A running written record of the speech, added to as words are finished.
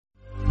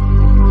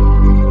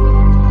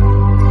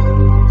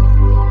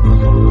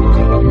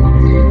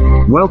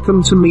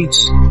Welcome to Meet,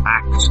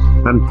 Act,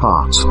 and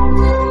Part,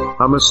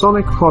 a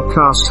Masonic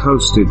podcast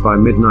hosted by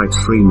Midnight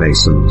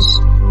Freemasons,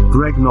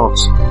 Greg Knott,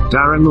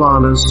 Darren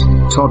Larners,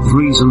 Todd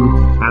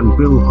Vriesen, and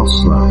Bill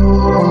Hostler.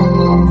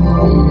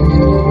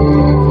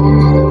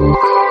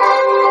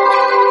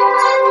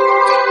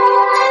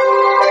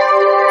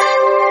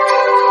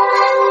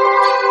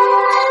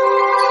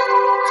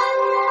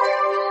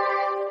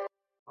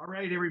 All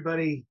right,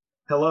 everybody.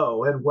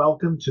 Hello, and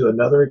welcome to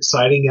another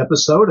exciting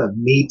episode of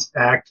Meet,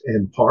 Act,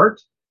 and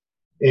Part.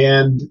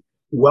 And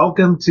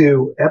welcome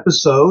to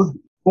episode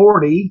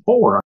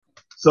 44.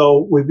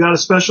 So we've got a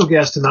special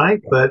guest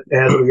tonight, but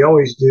as we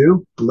always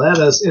do, let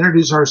us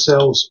introduce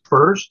ourselves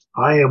first.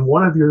 I am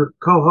one of your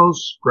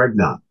co-hosts, Greg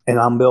Knott. And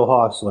I'm Bill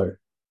Hostler.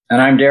 And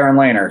I'm Darren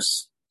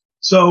Laners.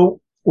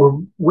 So we're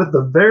with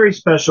a very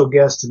special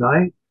guest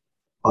tonight,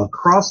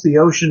 across the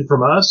ocean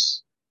from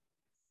us,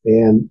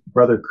 and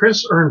Brother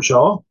Chris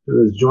Earnshaw,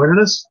 who is joining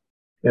us.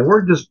 And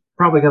we're just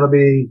probably going to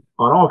be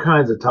on all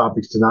kinds of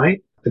topics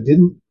tonight. I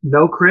didn't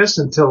know Chris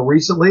until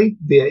recently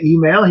via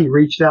email. He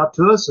reached out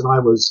to us, and I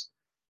was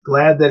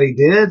glad that he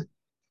did.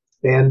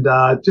 And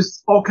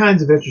just all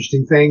kinds of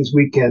interesting things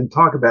we can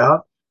talk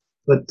about.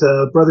 But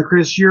Brother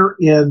Chris, you're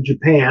in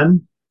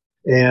Japan,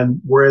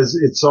 and whereas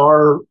it's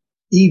our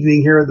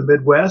evening here in the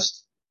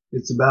Midwest,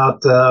 it's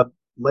about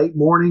late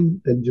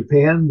morning in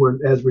Japan,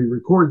 as we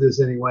record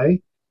this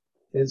anyway.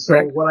 And so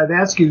Correct. What I'd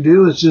ask you to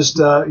do is just,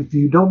 if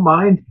you don't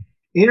mind,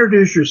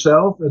 introduce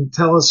yourself and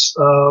tell us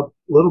a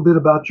little bit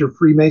about your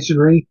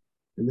Freemasonry.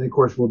 And then, of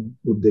course, we'll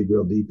dig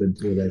real deep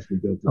into it as we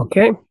go through.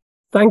 Okay.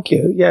 Thank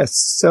you. Yes.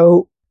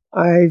 So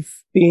I've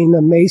been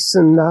a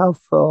Mason now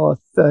for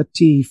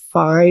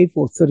 35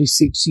 or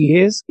 36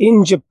 years.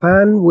 In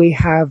Japan, we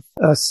have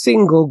a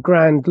single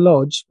Grand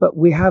Lodge, but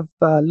we have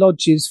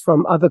lodges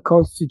from other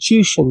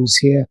constitutions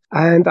here.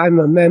 And I'm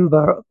a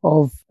member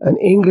of an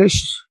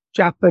English,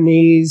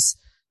 Japanese,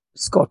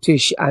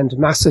 Scottish and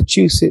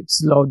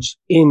Massachusetts lodge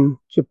in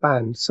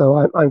Japan.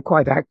 So I'm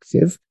quite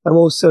active. I'm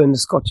also in the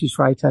Scottish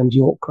Rite and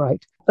York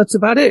Rite. That's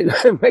about it,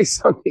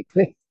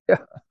 Masonically. Yeah.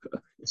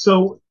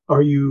 So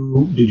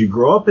did you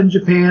grow up in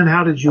Japan?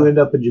 How did you end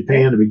up in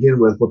Japan to begin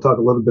with? We'll talk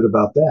a little bit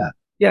about that.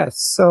 Yes.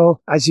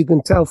 So as you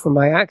can tell from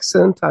my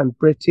accent, I'm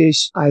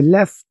British. I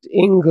left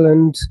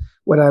England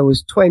when I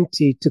was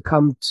 20 to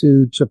come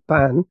to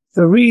Japan.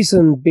 The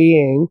reason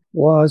being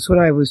was when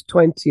I was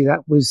 20,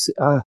 that was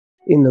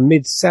in the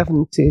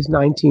mid-70s,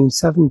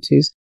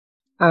 1970s,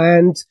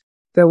 and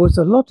there was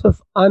a lot of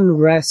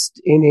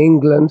unrest in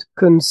England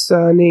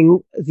concerning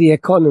the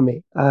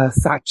economy,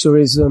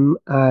 Thatcherism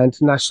and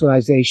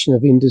nationalization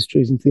of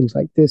industries and things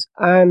like this.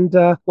 And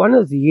one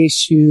of the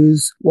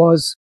issues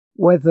was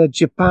whether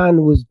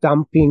Japan was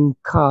dumping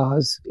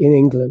cars in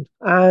England.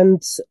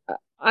 And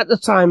at the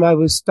time, I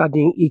was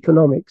studying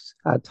economics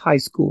at high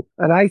school,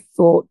 and I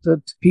thought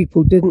that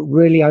people didn't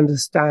really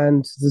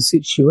understand the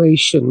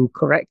situation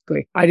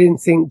correctly. I didn't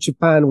think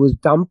Japan was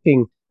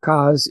dumping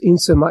cars in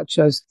so much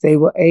as they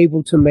were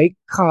able to make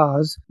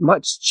cars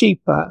much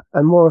cheaper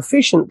and more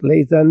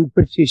efficiently than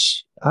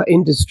British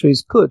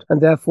industries could, and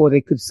therefore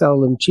they could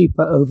sell them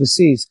cheaper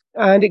overseas.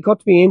 And it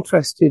got me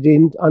interested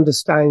in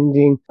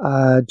understanding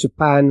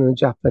Japan and the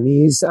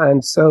Japanese.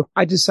 And so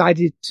I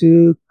decided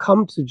to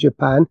come to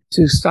Japan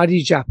to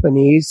study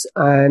Japanese.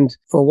 And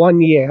for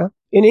 1 year,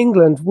 in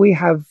England, we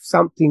have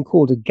something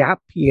called a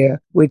gap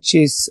year, which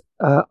is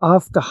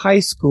after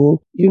high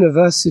school,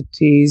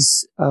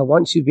 universities,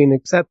 once you've been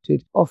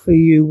accepted, offer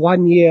you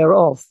 1 year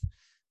off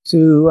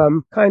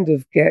to kind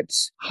of get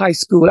high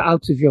school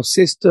out of your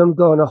system,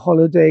 go on a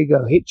holiday,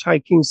 go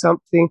hitchhiking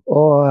something,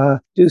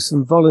 or do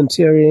some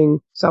volunteering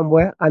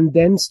somewhere, and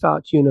then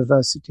start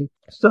university.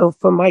 So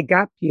for my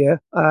gap year,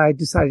 I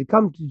decided to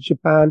come to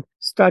Japan,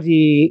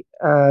 study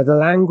the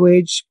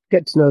language,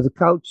 get to know the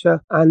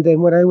culture, and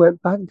then when I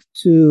went back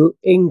to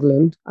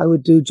England, I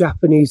would do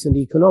Japanese and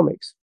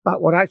economics. But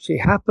what actually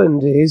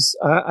happened is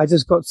I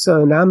just got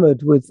so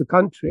enamored with the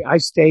country. I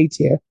stayed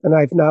here, and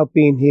I've now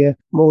been here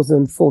more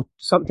than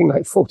something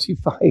like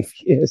 45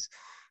 years.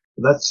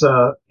 That's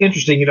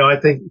interesting. You know, I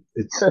think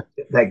it's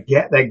that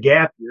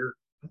gap year.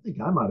 I think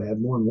I might have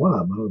had more than one of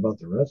them. I don't know about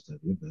the rest of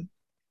you,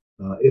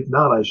 but if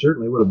not, I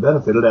certainly would have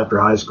benefited after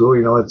high school.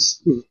 You know, it's,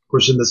 of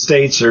course, in the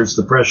States, there's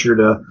the pressure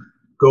to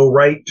go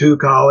right to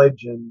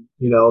college and,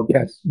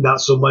 Yes. Not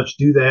so much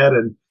do that.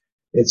 And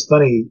it's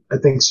funny. I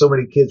think so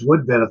many kids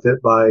would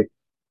benefit by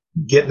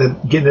getting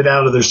it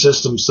out of their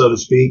system, so to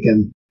speak,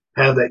 and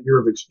have that year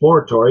of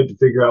exploratory to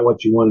figure out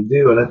what you want to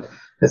do. And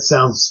it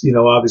sounds,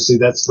 obviously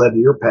that's led to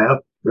your path,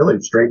 really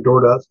straight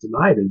door to us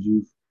tonight, as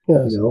you've,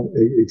 Yes.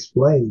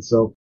 Explained.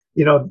 So,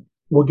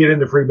 we'll get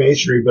into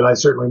Freemasonry, but I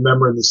certainly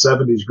remember in the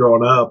 70s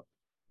growing up,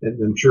 and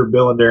I'm sure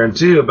Bill and Darren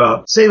too,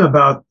 about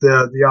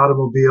the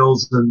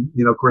automobiles and,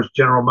 of course,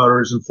 General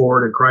Motors and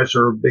Ford and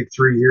Chrysler are big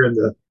three here in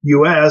the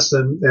U.S.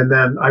 And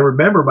then I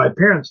remember my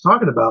parents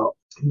talking about,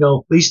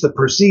 at least the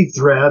perceived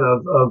threat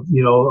of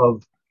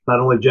not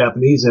only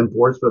Japanese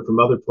imports, but from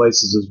other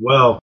places as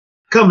well,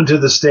 coming to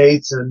the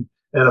States and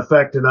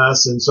affecting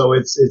us. And so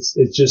it's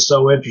just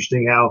so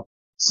interesting how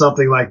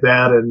something like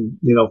that and,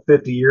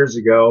 50 years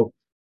ago,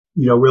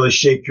 really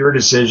shaped your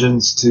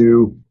decisions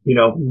to,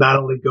 not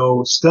only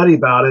go study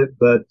about it,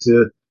 but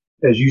to,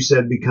 as you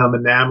said, become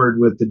enamored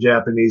with the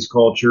Japanese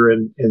culture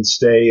and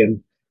stay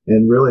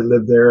and really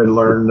live there and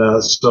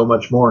learn so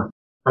much more.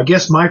 I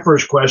guess my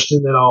first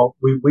question, then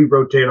we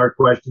rotate our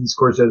questions, of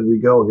course, as we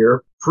go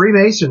here.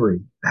 Freemasonry.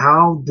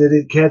 How did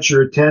it catch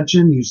your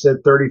attention? You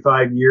said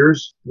 35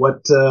 years.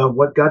 What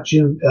got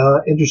you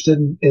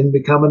interested in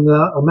becoming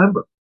a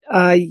member?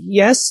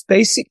 Yes,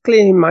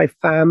 basically my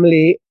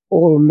family,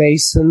 all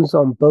Masons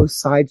on both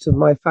sides of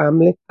my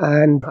family.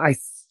 And I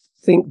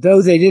think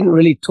though they didn't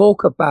really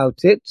talk about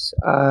it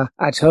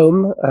at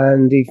home,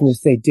 and even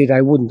if they did,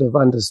 I wouldn't have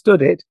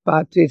understood it,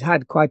 but it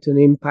had quite an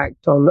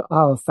impact on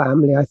our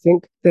family. I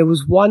think there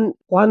was one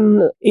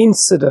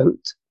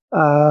incident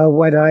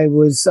when I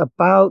was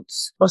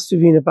must have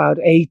been about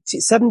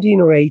 17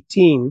 or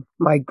 18.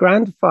 My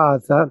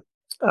grandfather,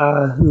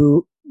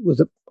 who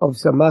was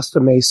obviously a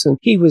master mason,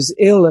 he was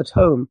ill at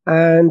home,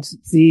 and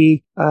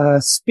the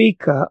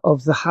Speaker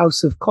of the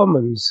House of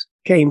Commons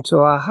came to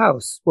our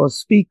house. Well,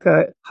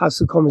 Speaker, House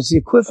of Commons, the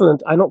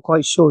equivalent, I'm not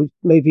quite sure,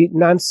 maybe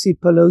Nancy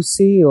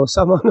Pelosi or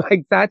someone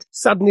like that,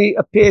 suddenly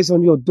appears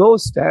on your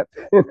doorstep,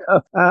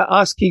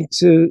 asking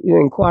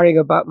inquiring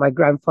about my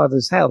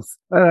grandfather's health.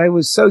 And I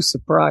was so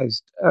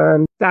surprised.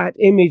 And that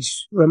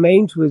image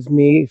remained with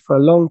me for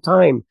a long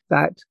time,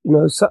 that,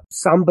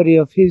 somebody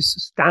of his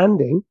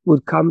standing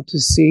would come to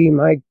see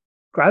my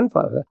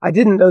grandfather. I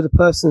didn't know the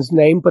person's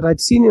name, but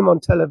I'd seen him on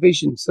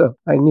television, so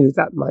I knew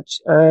that much.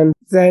 And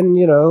then,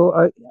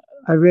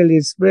 I really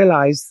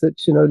realized that,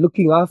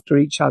 looking after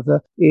each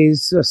other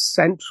is a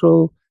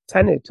central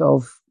tenet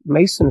of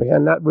Masonry,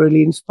 and that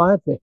really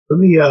inspired me. Let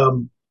me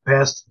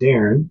pass to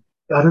Darren.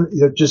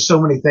 Just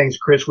so many things,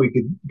 Chris, we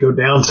could go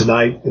down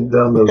tonight and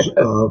down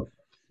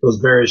those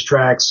various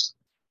tracks.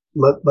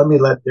 Let me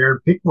let Darren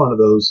pick one of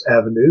those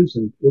avenues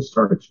and we'll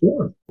start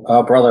exploring.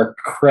 Brother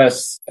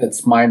Chris,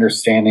 it's my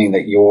understanding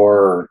that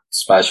your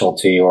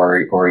specialty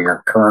or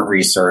your current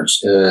research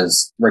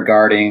is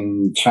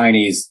regarding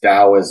Chinese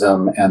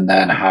Taoism and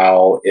then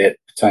how it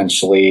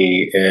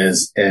potentially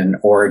is an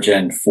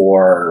origin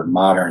for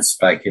modern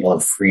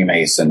speculative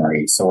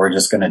Freemasonry. So we're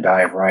just going to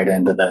dive right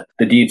into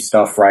the deep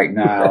stuff right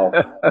now.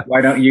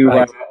 Why don't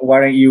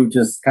you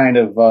just kind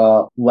of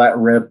let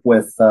rip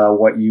with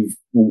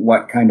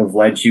what kind of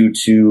led you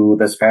to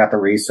this path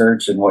of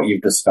research and what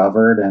you've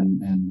discovered,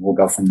 and we'll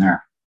go from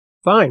there.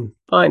 Fine.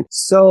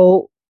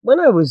 So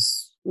when I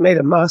was made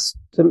a master,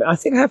 I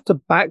think I have to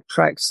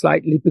backtrack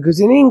slightly,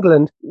 because in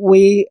England,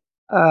 we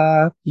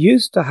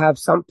used to have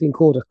something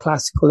called a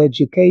classical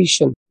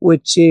education,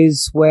 which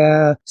is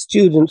where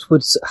students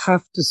would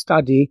have to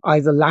study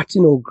either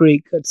Latin or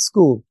Greek at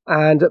school.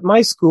 And at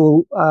my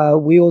school,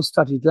 we all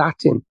studied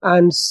Latin.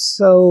 And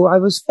so I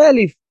was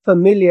fairly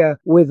familiar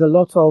with a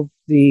lot of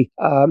the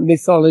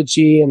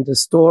mythology and the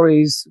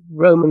stories,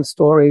 Roman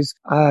stories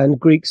and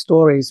Greek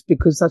stories,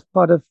 because that's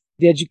part of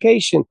the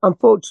education.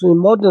 Unfortunately,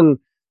 modern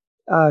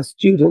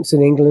students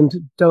in England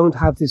don't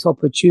have this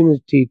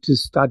opportunity to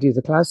study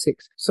the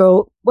classics.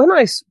 So when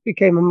I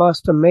became a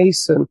Master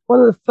Mason,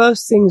 one of the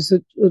first things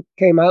that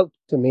came out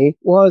to me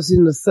was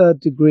in the third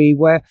degree,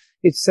 where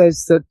it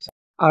says that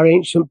our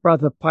ancient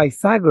brother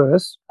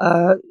Pythagoras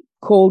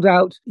called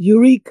out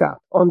Eureka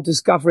on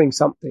discovering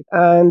something.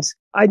 And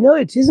I know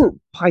it isn't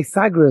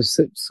Pythagoras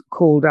that's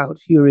called out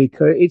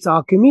Eureka, it's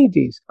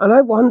Archimedes. And I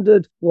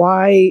wondered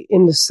why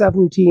in the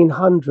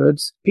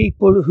 1700s,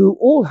 people who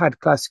all had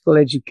classical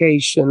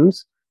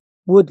educations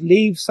would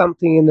leave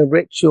something in the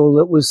ritual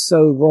that was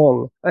so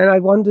wrong. And I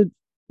wondered,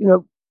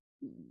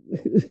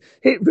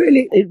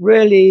 it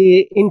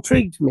really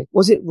intrigued me.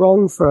 Was it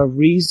wrong for a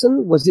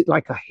reason? Was it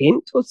like a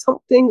hint or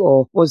something?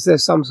 Or was there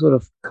some sort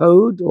of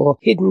code or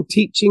hidden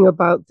teaching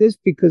about this?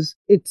 Because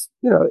it's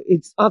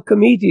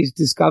Archimedes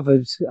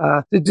discovered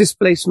the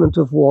displacement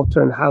of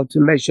water and how to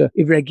measure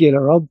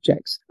irregular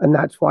objects. And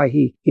that's why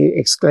he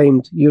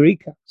exclaimed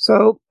Eureka.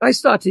 So I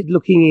started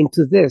looking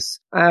into this,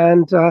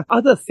 and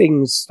other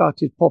things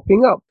started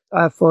popping up.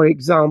 For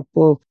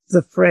example,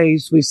 the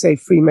phrase we say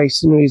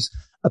Freemasonry is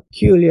a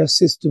peculiar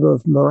system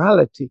of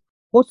morality.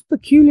 What's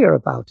peculiar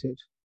about it?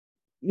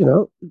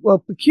 Well,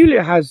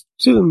 peculiar has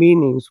two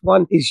meanings.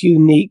 One is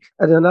unique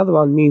and another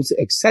one means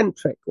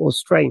eccentric or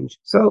strange.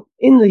 So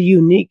in the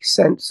unique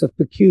sense of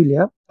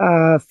peculiar,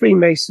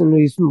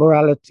 Freemasonry's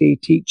morality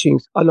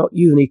teachings are not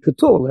unique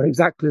at all. They're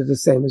exactly the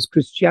same as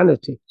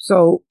Christianity.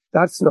 So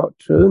that's not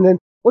true. And then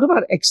what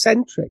about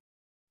eccentric?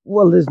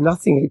 Well, there's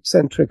nothing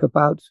eccentric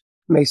about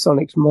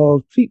Masonic's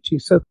moral teaching.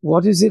 So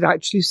what is it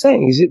actually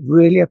saying? Is it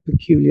really a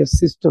peculiar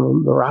system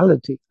of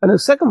morality? And the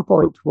second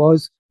point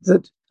was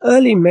that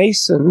early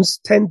Masons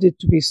tended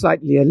to be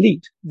slightly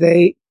elite.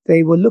 They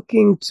were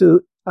looking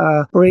to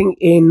bring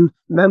in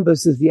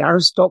members of the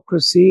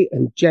aristocracy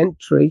and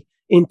gentry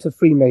into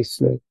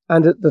Freemasonry.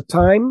 And at the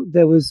time,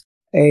 there was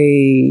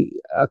a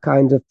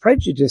kind of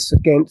prejudice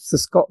against the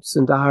Scots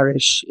and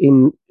Irish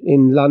in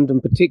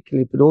London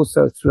particularly, but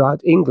also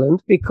throughout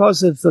England,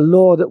 because of the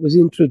law that was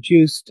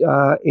introduced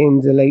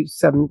in the late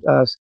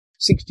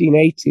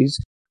 1680s,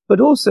 but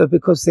also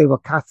because they were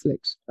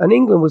Catholics. And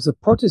England was a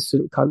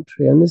Protestant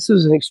country, and this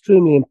was an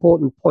extremely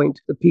important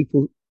point that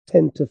people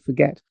tend to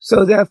forget.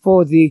 So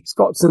therefore, the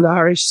Scots and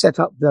Irish set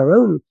up their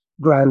own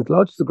Grand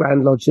Lodge, the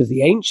Grand Lodge of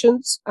the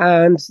Ancients,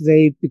 and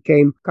they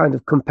became kind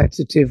of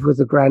competitive with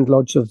the Grand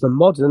Lodge of the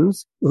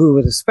Moderns, who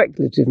were the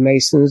speculative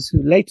Masons,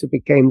 who later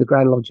became the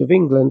Grand Lodge of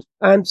England.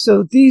 And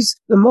so the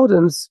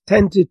Moderns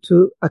tended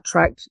to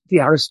attract the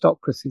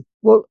aristocracy.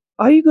 Well,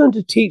 are you going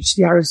to teach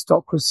the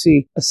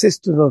aristocracy a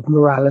system of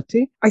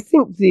morality? I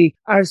think the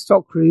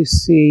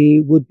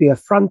aristocracy would be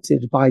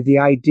affronted by the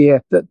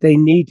idea that they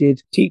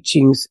needed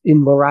teachings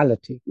in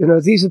morality. You know,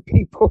 these are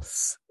people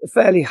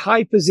fairly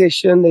high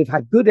position. They've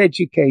had good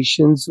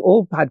educations,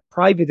 all had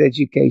private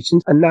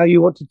educations. And now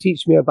you want to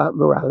teach me about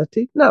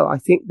morality? No, I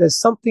think there's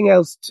something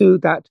else to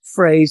that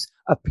phrase,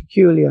 a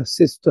peculiar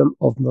system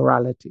of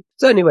morality.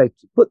 So anyway,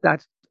 to put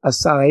that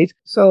aside.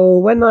 So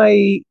when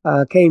I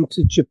came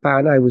to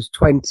Japan, I was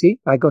 20.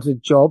 I got a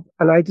job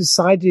and I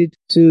decided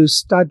to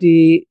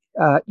study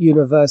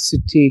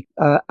university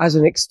as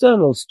an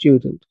external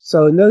student.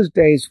 So in those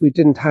days, we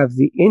didn't have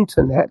the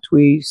internet.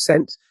 We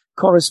sent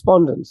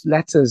correspondence,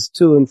 letters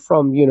to and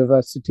from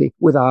university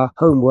with our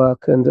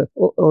homework and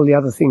all the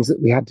other things that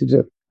we had to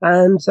do.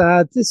 And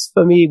this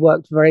for me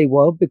worked very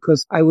well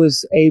because I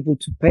was able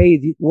to pay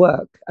the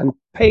work and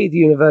pay the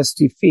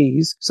university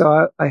fees.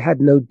 So I had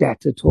no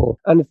debt at all.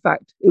 And in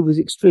fact, it was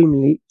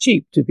extremely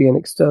cheap to be an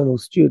external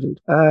student.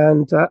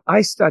 And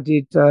I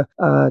studied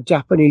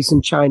Japanese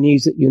and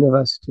Chinese at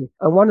university.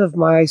 And one of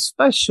my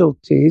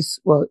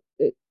specialties,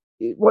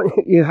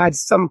 you had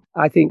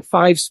I think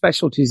 5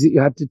 specialties that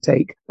you had to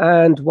take.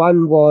 And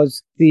one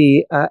was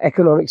the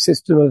economic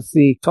system of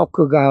the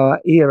Tokugawa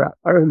era.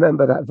 I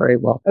remember that very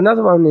well.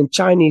 Another one in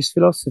Chinese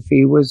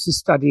philosophy was the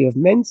study of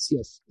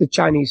Mencius, the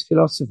Chinese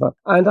philosopher.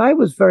 And I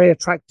was very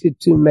attracted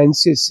to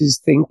Mencius's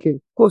thinking.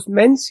 Of course,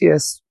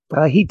 Mencius,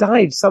 he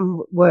died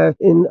somewhere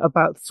in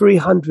about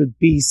 300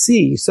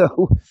 BC.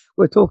 So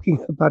we're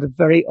talking about a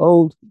very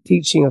old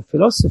teaching of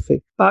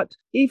philosophy. But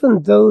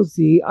even though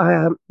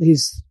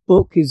his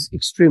book is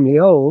extremely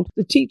old,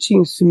 the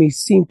teachings to me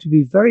seem to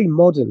be very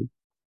modern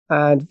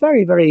and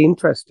very, very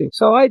interesting.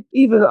 So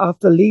even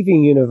after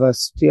leaving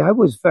university, I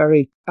was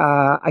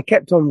I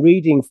kept on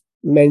reading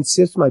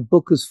Mencius. My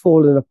book has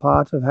fallen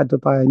apart. I've had to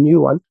buy a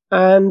new one.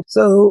 And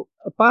so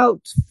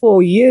about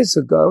 4 years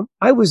ago,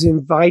 I was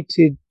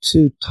invited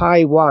to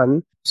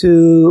Taiwan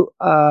to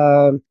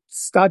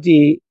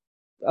study,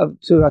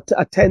 to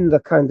attend a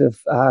kind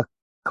of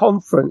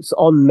conference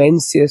on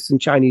Mencius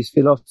and Chinese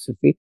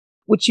philosophy,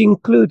 which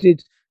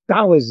included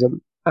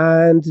Taoism.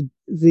 And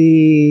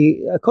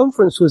the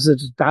conference was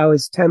at a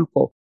Taoist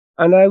temple.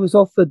 And I was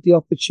offered the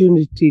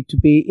opportunity to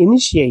be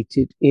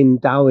initiated in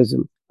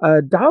Taoism.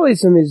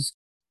 Taoism is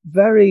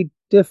very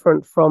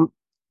different from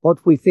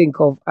what we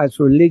think of as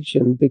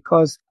religion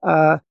because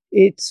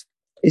it's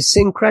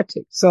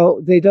syncretic.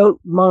 So they don't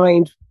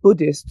mind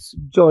Buddhists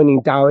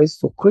joining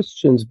Taoists or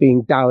Christians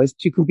being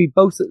Taoists. You can be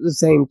both at the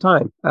same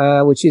time,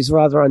 which is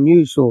rather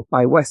unusual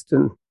by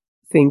Western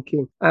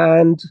thinking.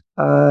 And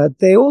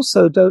they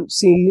also don't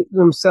see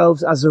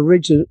themselves as a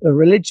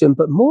religion,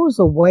 but more as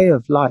a way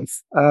of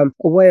life, a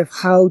way of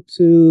how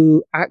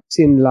to act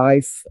in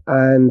life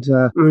and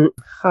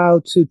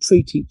how to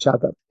treat each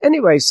other.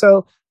 Anyway,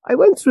 so I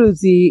went through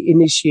the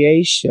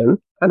initiation,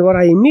 and what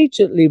I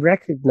immediately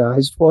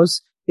recognized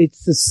was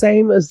it's the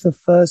same as the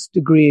first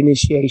degree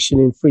initiation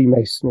in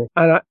Freemasonry.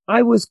 And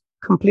I was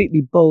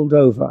completely bowled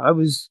over. I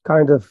was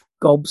kind of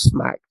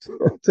gobsmacked.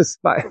 Just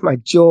my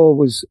jaw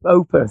was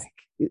open.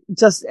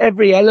 Just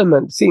every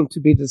element seemed to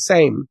be the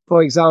same.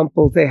 For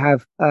example, they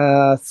have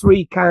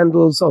 3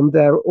 candles on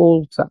their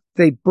altar.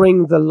 They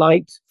bring the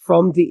light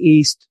from the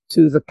east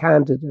to the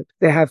candidate.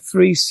 They have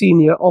 3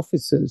 senior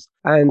officers,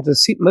 and the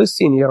most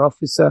senior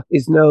officer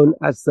is known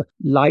as the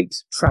light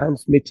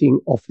transmitting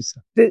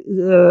officer.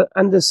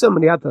 And there's so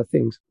many other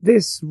things.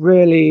 This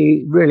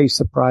really, really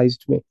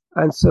surprised me.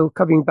 And so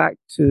coming back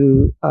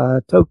to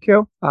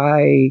Tokyo,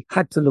 I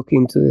had to look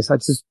into this. I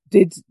just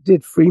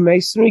did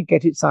Freemasonry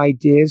get its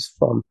ideas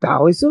from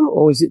Taoism,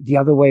 or is it the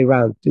other way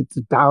around? Did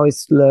the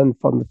Taoists learn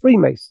from the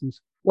Freemasons?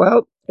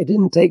 Well, it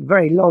didn't take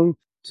very long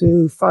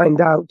to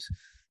find out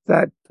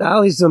that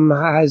Taoism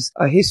has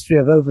a history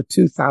of over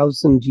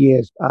 2,000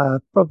 years,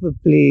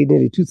 probably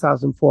nearly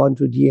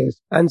 2,400 years.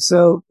 And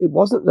so it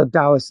wasn't the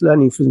Taoists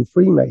learning from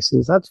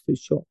Freemasons, that's for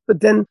sure.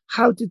 But then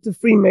how did the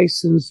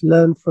Freemasons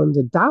learn from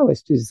the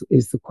Taoists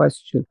is the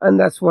question. And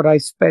that's what I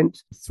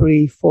spent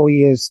 3-4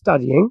 years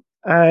studying.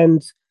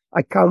 And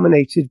I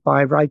culminated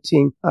by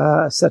writing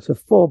a set of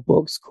 4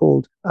 books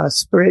called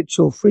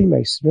Spiritual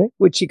Freemasonry,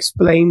 which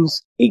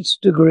explains each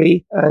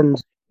degree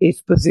and its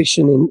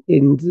position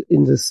in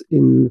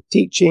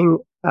teaching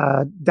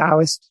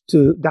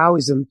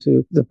Taoism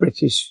to the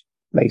British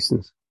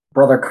Masons.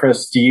 Brother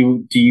Chris, do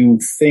you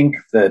think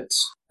that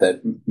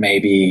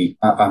maybe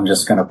I'm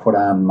just going to put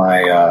on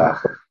my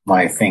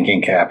my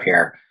thinking cap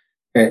here?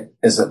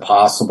 Is it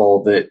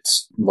possible that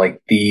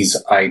like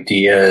these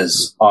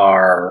ideas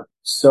are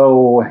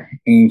so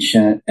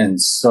ancient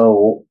and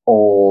so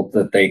old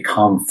that they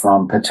come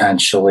from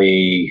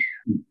potentially,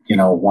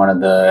 one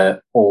of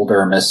the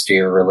older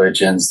mysterious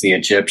religions, the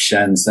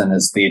Egyptians, and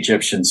as the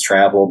Egyptians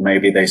traveled,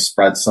 maybe they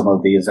spread some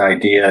of these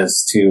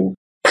ideas to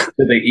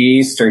the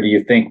East, or do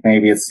you think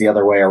maybe it's the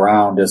other way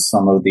around, as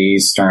some of the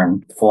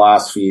Eastern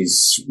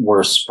philosophies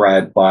were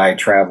spread by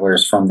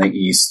travelers from the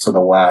East to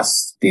the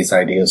West? These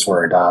ideas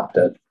were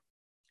adopted.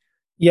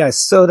 Yes,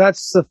 so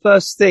that's the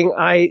first thing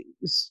I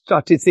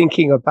started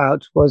thinking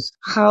about, was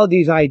how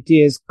these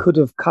ideas could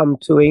have come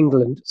to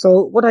England.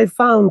 So what I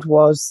found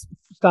was,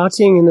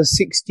 starting in the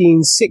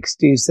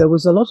 1660s, there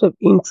was a lot of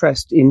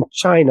interest in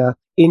China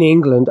in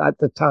England at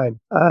the time.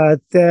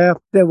 There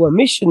were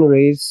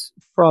missionaries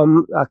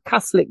from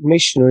Catholic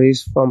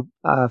missionaries from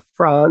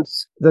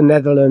France, the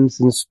Netherlands,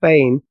 and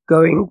Spain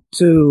going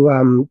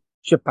to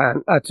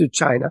to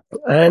China,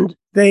 and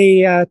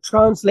they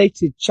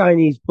translated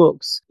Chinese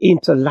books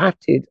into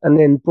Latin and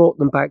then brought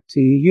them back to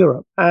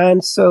Europe.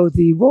 And so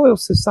the Royal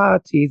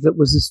Society that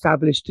was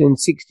established in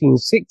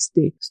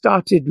 1660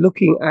 started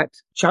looking at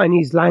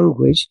Chinese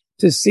language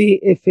to see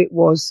if it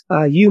was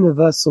a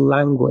universal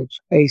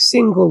language, a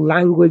single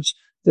language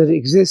that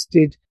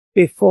existed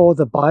before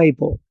the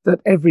Bible, that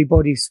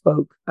everybody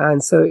spoke.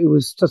 And so it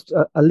was just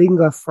a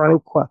lingua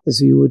franca,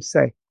 as you would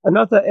say.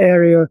 Another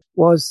area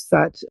was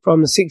that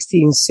from the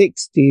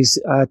 1660s,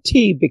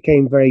 tea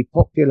became very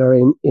popular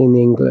in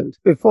England.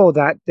 Before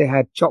that, they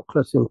had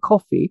chocolate and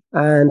coffee,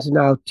 and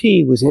now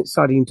tea was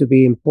starting to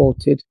be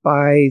imported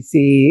by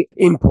the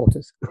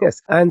importers.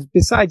 Yes. And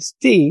besides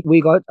tea, we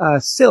got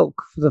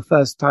silk for the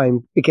first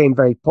time, became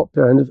very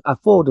popular and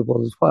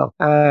affordable as well.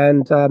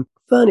 And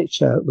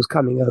furniture was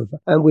coming over.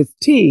 And with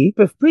tea,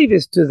 but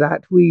previous to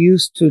that, we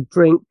used to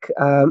drink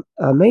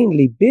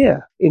mainly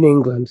beer in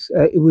England.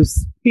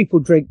 People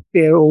drink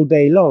beer all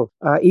day long,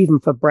 even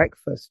for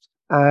breakfast.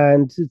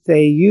 And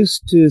they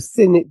used to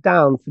thin it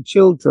down for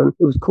children.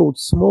 It was called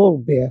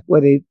small beer,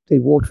 where they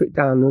water it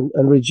down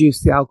and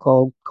reduce the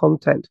alcohol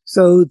content.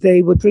 So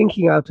they were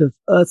drinking out of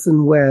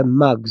earthenware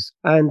mugs.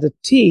 And the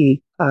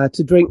tea,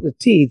 to drink the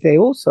tea, they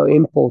also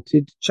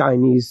imported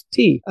Chinese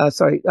tea,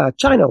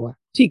 Chinaware.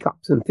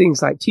 Teacups and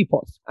things like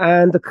teapots.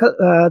 And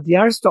the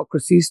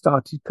aristocracy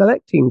started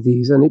collecting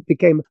these, and it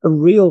became a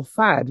real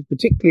fad,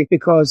 particularly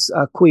because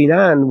Queen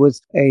Anne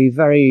was a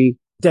very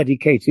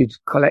dedicated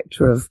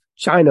collector of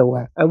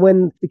Chinaware. And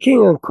when the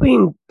king and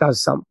queen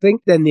does something,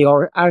 then the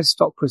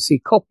aristocracy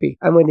copy.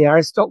 And when the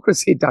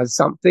aristocracy does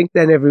something,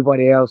 then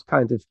everybody else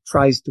kind of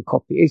tries to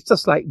copy. It's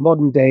just like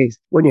modern days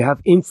when you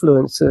have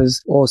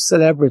influencers or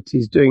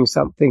celebrities doing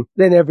something,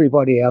 then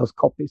everybody else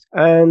copies.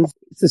 And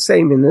it's the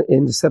same in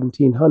the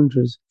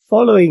 1700s.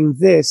 Following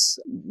this,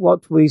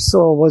 what we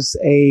saw was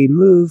a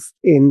move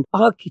in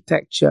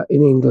architecture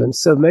in England.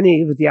 So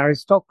many of the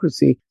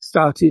aristocracy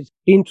started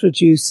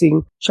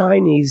introducing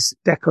Chinese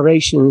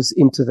decorations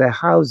into their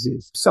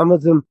houses. Some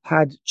of them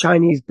had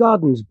Chinese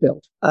gardens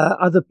built.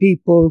 Other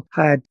people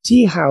had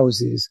tea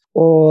houses,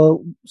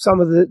 or some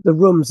of the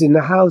rooms in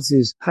the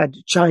houses had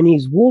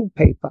Chinese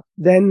wallpaper.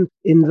 Then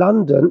in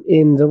London,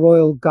 in the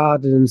Royal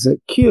Gardens at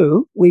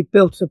Kew, we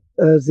built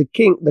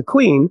the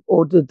Queen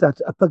ordered that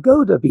a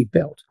pagoda be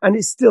built, and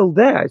it's still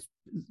there.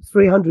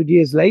 300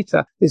 years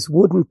later, this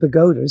wooden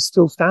pagoda is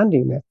still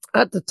standing there.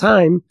 At the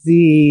time,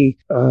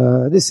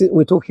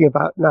 we're talking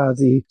about now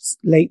the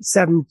late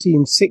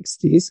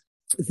 1760s,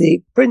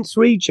 the Prince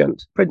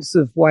Regent, Prince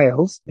of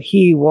Wales,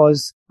 he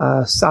was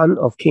son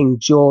of King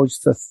George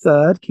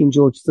III. King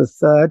George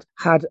III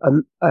had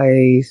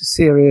a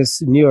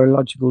serious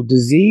neurological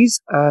disease,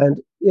 and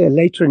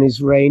later in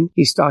his reign,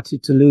 he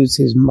started to lose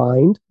his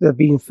mind. There have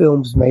been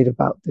films made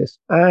about this.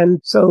 And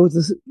so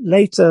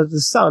later,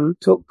 the son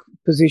took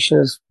position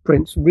as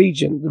Prince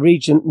Regent, the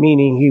Regent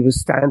meaning he was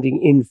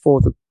standing in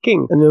for the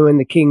king. And then when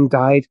the king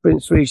died,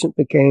 Prince Regent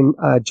became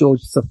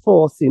George IV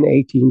in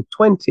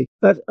 1820.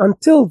 But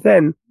until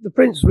then, the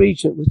Prince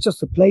Regent was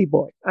just a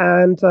playboy.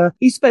 And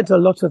he spent a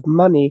lot of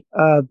money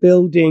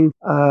building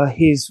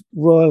his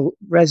royal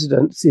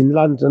residence in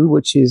London,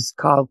 which is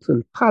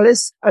Carlton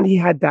Palace, and he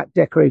had that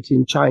decorated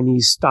in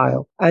Chinese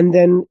style. And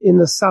then in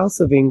the south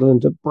of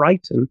England at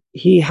Brighton,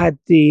 he had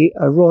the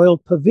Royal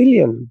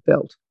Pavilion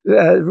built.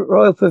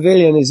 Royal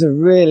Pavilion is a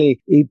really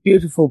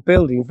beautiful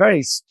building,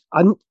 very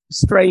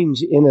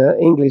strange in an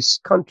English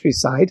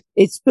countryside.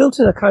 It's built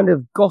in a kind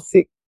of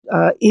Gothic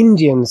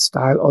Indian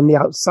style on the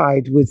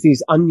outside with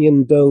these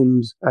onion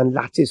domes and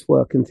lattice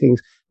work and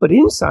things. But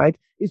inside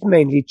is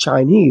mainly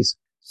Chinese.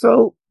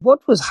 So what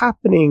was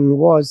happening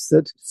was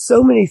that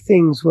so many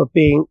things were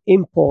being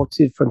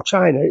imported from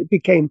China. It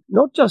became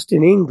not just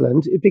in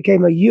England, it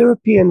became a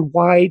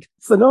European-wide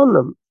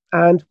phenomenon.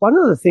 And one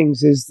of the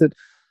things is that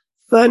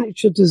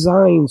furniture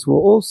designs were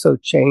also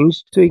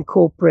changed to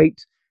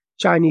incorporate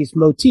Chinese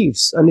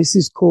motifs, and this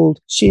is called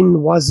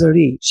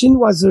chinoiserie.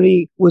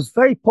 Chinoiserie was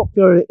very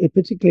popular,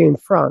 particularly in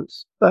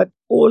France, but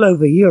all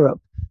over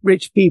Europe.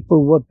 Rich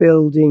people were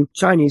building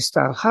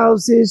Chinese-style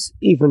houses,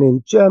 even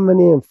in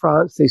Germany and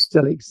France, they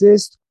still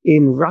exist.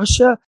 In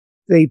Russia,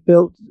 they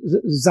built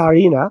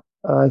Tsarina,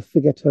 I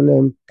forget her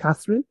name,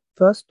 Catherine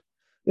first?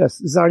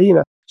 Yes,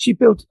 Tsarina. She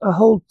built a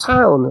whole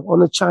town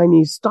on a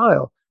Chinese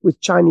style with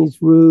Chinese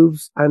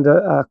roofs and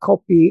a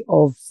copy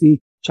of the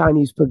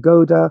Chinese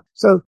pagoda.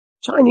 So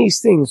Chinese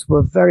things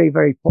were very,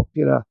 very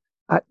popular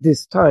at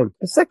this time.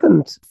 A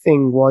second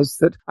thing was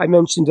that I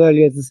mentioned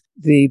earlier,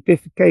 the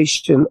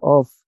bifurcation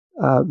of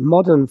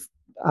modern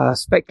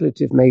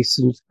speculative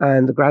masons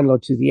and the Grand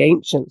Lodge of the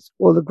Ancients.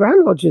 Well, the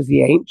Grand Lodge of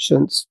the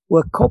Ancients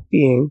were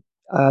copying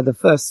the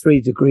first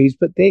three degrees,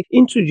 but they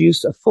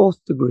introduced a fourth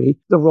degree,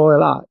 the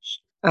Royal Arch.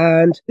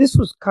 And this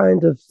was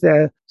kind of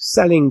their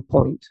selling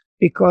point,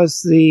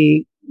 because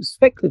the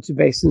speculative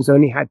masons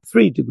only had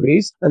 3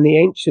 degrees and the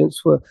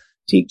ancients were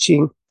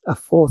teaching a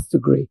 4th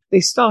degree.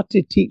 They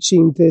started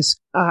teaching this.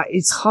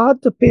 It's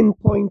hard to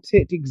pinpoint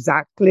it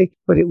exactly,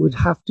 but it would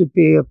have to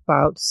be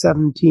about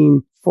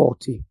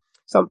 1740,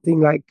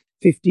 something like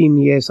 15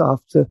 years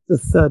after the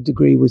 3rd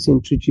degree was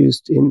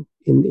introduced in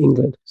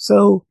England.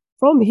 So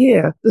from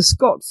here, the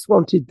Scots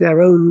wanted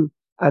their own,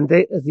 and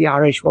the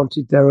Irish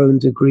wanted their own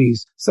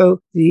degrees. So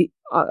the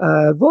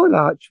Royal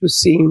Arch was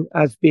seen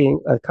as being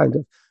a kind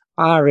of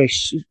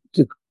Irish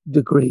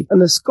degree,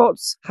 and the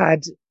Scots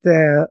had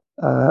their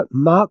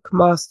Mark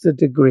Master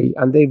degree,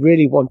 and they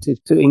really wanted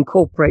to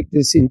incorporate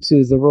this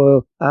into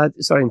the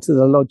into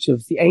the Lodge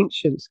of the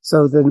Ancients.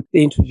 So then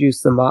they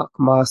introduced the Mark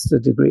Master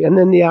degree, and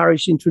then the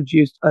Irish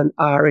introduced an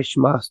Irish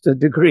Master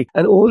degree,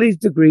 and all these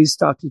degrees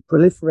started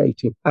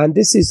proliferating. And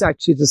this is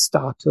actually the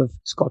start of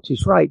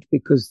Scottish Rite,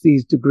 because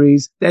these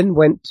degrees then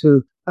went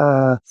to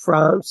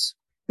France.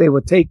 They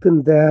were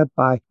taken there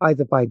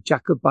either by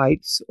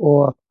Jacobites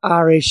or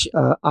Irish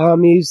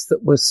armies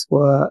that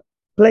were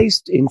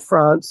placed in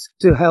France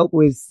to help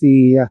with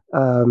the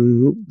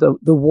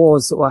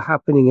wars that were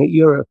happening in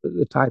Europe at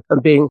the time.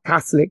 And being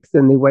Catholic,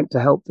 then they went to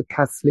help the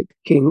Catholic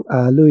King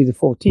Louis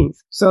XIV.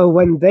 So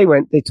when they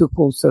went, they took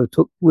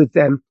with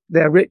them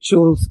their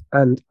rituals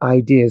and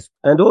ideas,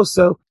 and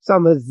also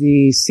some of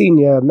the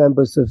senior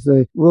members of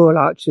the Royal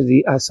Arch of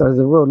the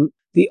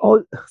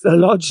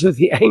Lodge of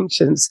the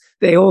Ancients.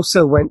 They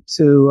also went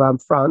to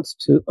France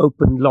to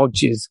open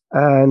lodges,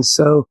 and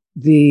so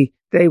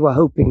they were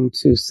hoping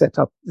to set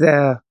up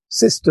their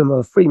system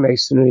of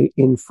Freemasonry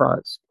in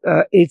France.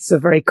 It's a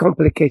very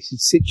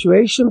complicated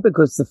situation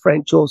because the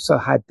French also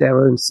had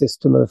their own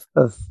system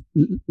of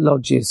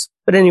lodges.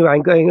 But anyway,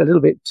 I'm going a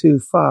little bit too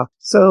far.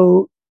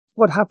 So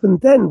what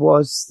happened then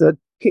was that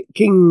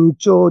King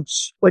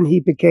George, when he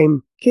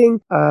became king,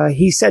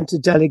 he sent a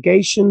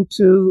delegation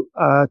to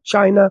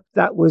China.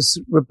 That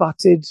was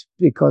rebutted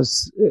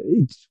because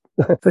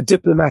for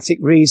diplomatic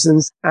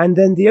reasons. And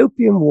then the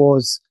Opium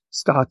Wars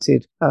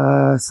started,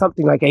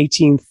 something like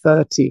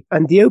 1830.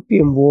 And the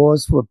Opium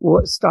Wars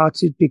were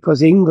started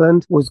because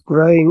England was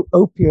growing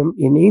opium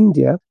in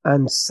India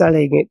and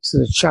selling it to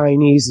the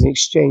Chinese in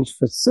exchange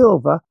for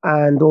silver,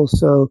 and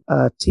also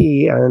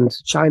tea and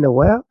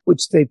Chinaware,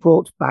 which they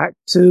brought back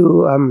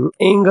to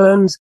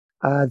England.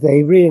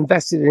 They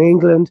reinvested in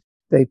England.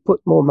 They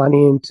put more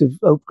money into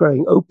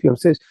growing opium.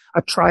 So it's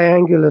a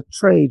triangular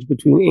trade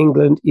between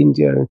England,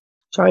 India, and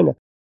China.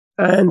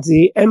 And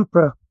the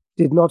emperor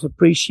did not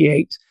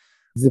appreciate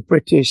the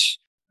British,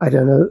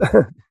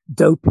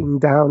 doping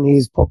down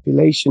his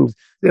population.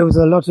 There was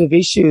a lot of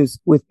issues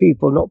with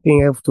people not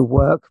being able to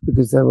work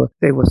because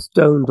they were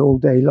stoned all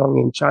day long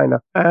in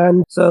China.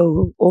 And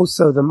so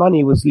also the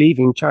money was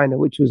leaving China,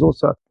 which was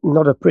also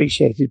not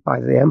appreciated by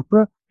the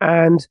emperor.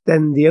 And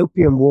then the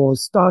Opium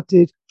Wars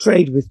started,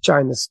 trade with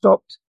China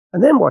stopped.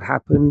 And then what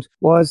happened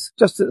was,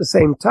 just at the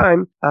same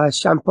time,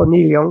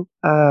 Champollion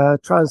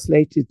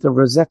translated the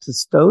Rosetta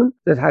Stone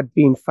that had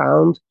been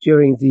found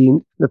during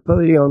the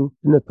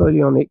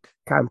Napoleonic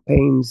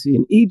campaigns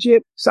in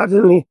Egypt.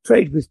 Suddenly,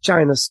 trade with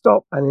China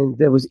stopped, and then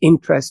there was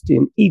interest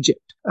in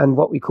Egypt, and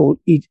what we call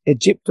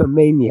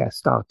Egyptomania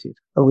started.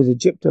 And with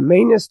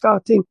Egyptomania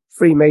starting,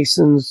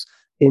 Freemasons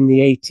in the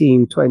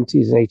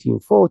 1820s and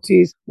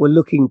 1840s were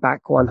looking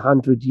back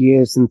 100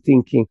 years and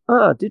thinking,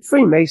 did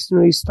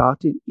Freemasonry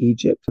start in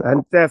Egypt?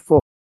 And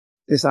therefore,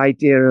 this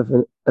idea of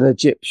an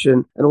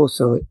Egyptian and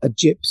also a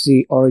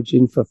gypsy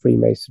origin for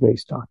Freemasonry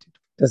started.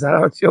 Does that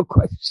answer your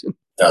question?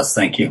 It does.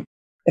 Thank you.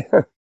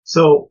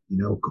 So,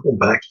 going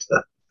back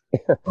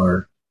to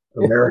our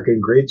American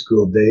grade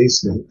school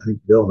days, and I think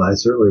Bill and I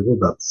certainly were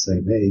about the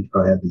same age,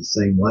 probably had these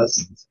same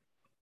lessons.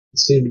 It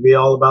seemed to be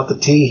all about the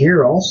tea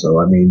here also.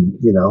 I mean,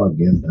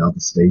 again, now the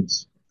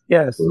States.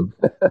 Yes.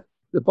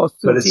 The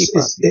Boston Tea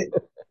Party.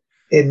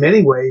 In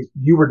many ways,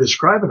 you were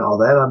describing all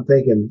that. I'm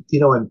thinking,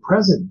 in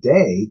present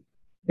day,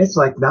 it's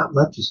like not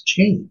much has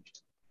changed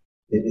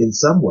in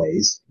some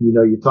ways.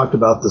 You talked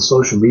about the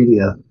social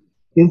media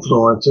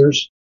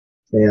influencers,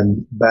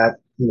 and back,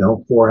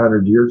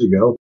 400 years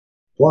ago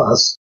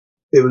plus,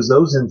 it was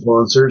those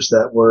influencers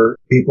that were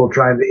people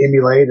trying to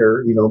emulate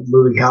or,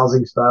 moving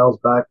housing styles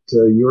back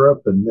to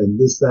Europe and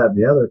this, that, and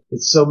the other.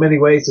 It's so many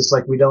ways. It's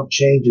like we don't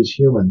change as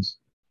humans.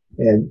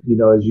 And,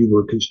 as you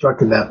were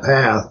constructing that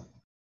path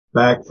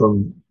back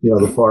from,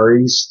 the Far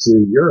East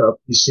to Europe,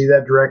 you see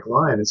that direct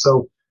line. And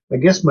so I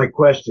guess my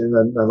question,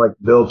 and I'd like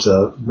Bill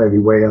to maybe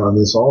weigh in on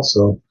this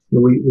also,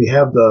 we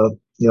have the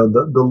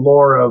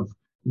lore of,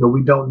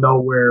 we don't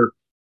know where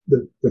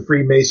the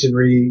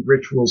Freemasonry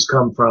rituals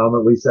come from.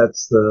 At least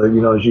that's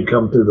as you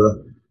come through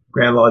the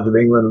Grand Lodge of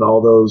England and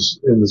all those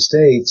in the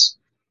States,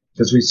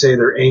 because we say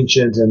they're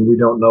ancient and we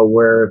don't know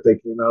where, if they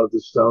came out of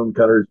the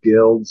stonecutters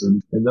guilds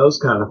and those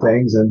kind of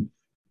things. And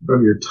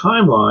from your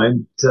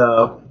timeline,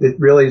 it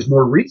really is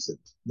more recent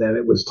than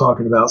it was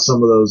talking about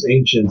some of those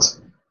ancient,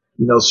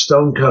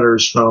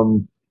 stonecutters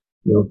from,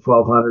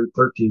 1200,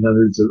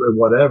 1300s or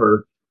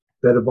whatever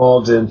that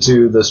evolved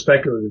into the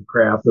speculative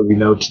craft that we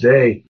know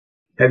today.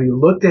 Have you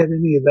looked at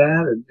any of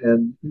that?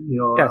 And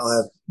Yes. I'll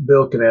have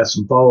Bill can ask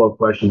some follow-up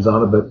questions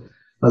on it, but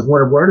I was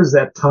wondering, where does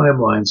that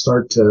timeline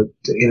start to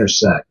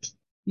intersect?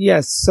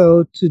 Yes.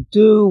 So to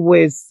do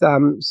with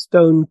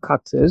stone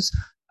cutters,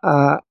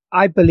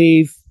 I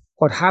believe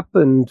what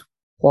happened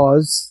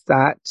was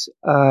that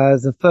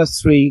the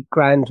first three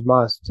Grand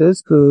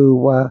Masters, who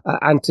were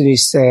Anthony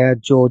Sayre,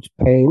 George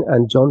Payne,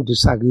 and John de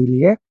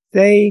Sagulier,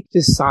 they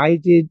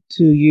decided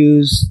to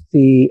use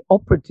the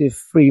operative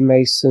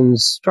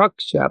Freemasons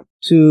structure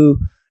to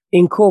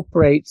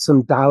incorporate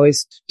some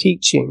Taoist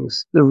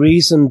teachings. The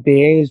reason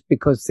being is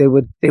because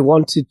they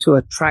wanted to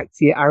attract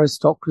the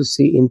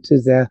aristocracy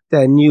into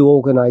their new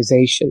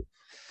organization.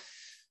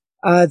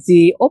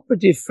 The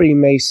operative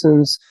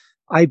Freemasons,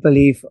 I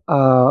believe,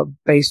 are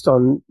based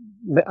on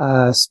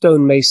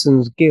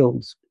stonemasons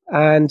guilds.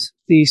 And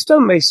the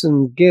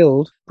stonemason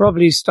guild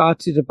probably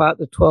started about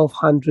the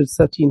 1200s,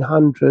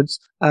 1300s,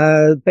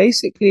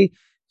 basically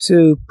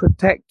to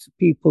protect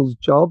people's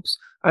jobs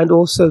and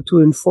also to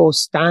enforce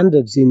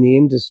standards in the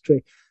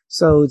industry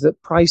so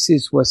that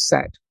prices were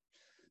set.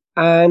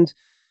 And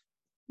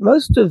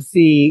most of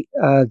the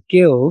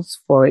guilds,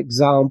 for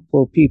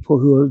example, people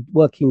who were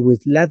working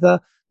with leather,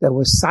 there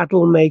were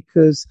saddle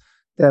makers,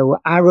 there were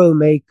arrow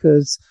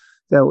makers,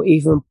 there were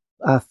even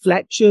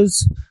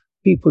fletchers,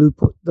 people who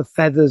put the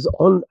feathers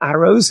on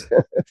arrows.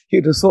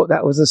 You'd have thought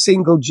that was a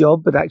single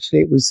job, but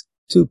actually it was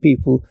two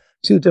people,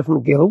 two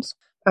different guilds,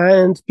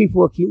 and people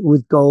working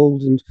with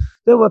gold. And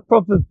there were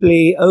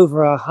probably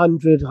over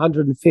 100,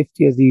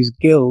 150 of these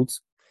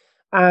guilds.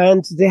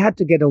 And they had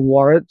to get a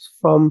warrant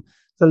from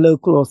the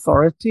local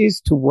authorities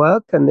to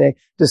work, and they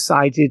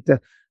decided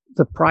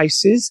the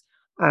prices,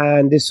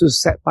 and this was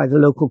set by the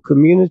local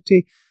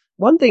community.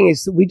 One thing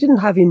is that we didn't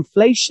have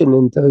inflation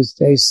in those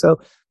days, so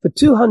for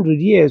 200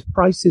 years,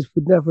 prices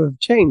would never have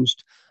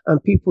changed,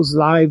 and people's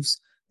lives,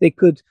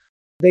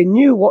 they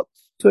knew what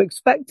to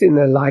expect in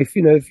their life.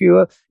 If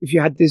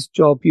you had this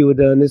job, you would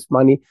earn this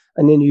money,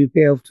 and then you'd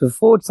be able to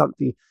afford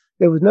something.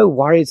 There was no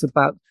worries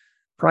about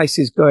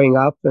prices going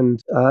up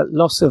and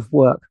loss of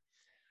work.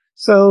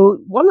 So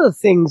one of the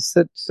things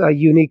that's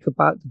unique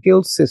about the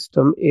guild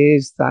system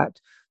is that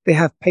they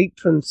have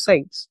patron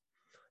saints.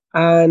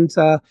 And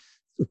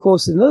of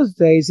course, in those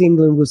days,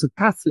 England was a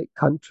Catholic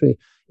country.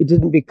 It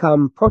didn't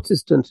become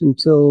Protestant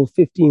until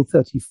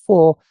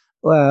 1534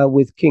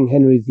 with King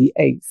Henry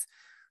VIII.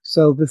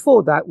 So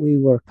before that, we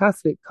were a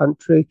Catholic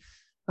country.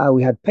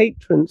 We had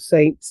patron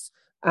saints,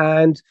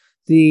 and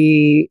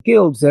the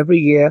guilds every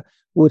year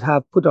would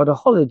have put on a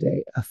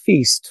holiday, a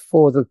feast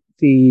for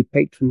the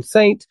patron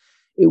saint.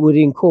 It would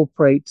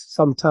incorporate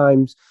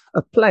sometimes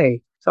a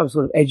play, some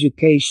sort of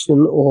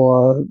education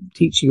or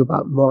teaching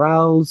about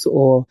morals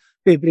or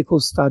biblical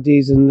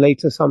studies, and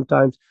later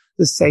sometimes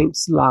the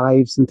saints'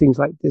 lives and things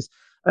like this.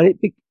 And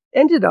it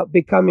ended up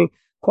becoming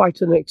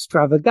quite an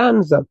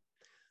extravaganza.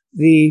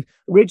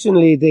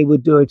 Originally, they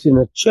would do it in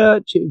a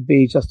church. It would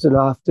be just an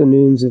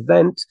afternoon's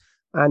event,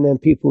 and then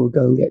people would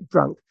go and get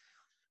drunk.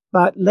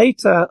 But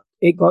later,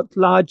 it got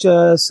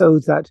larger so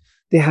that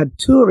they had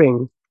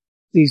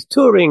these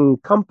touring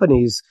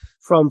companies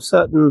from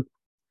certain,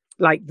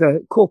 like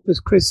the Corpus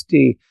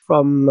Christi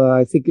from,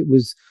 I think it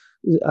was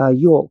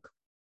York.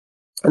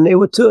 And they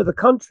would tour the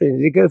country.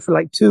 They go for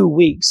like 2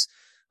 weeks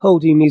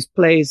holding these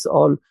plays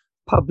on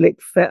public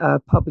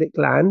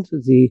land,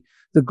 the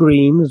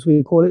green, as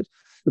we call it,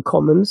 the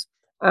commons.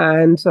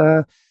 And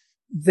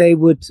they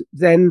would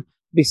then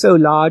be so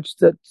large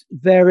that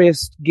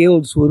various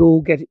guilds would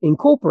all get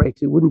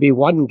incorporated. It wouldn't be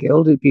one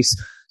guild. It'd be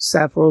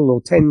several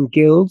or 10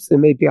 guilds. There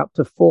may be up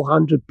to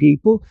 400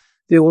 people.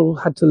 They all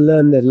had to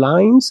learn their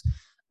lines.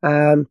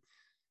 So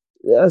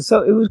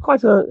it was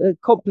quite a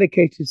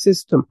complicated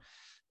system.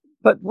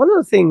 But one of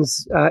the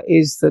things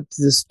is that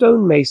the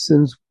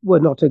stonemasons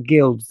were not a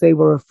guild. They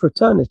were a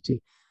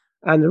fraternity.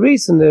 And the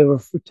reason they were a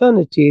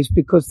fraternity is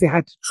because they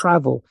had to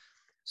travel.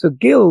 So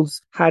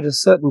guilds had a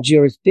certain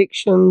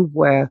jurisdiction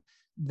where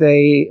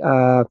they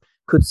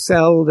could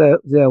sell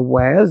their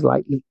wares,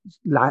 like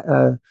like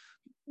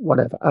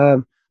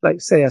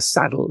say a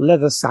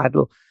leather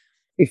saddle.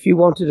 If you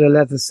wanted a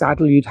leather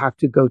saddle, you'd have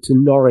to go to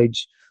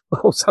Norwich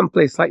or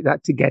someplace like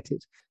that to get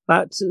it.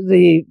 But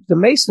the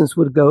Masons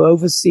would go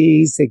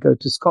overseas. They go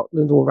to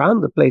Scotland, all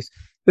around the place,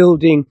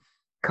 building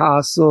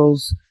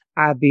castles,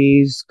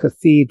 abbeys,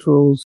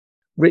 cathedrals,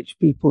 rich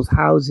people's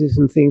houses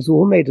and things,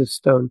 all made of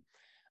stone.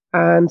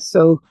 And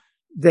so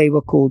they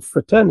were called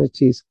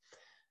fraternities.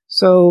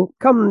 So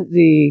come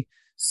the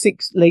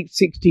late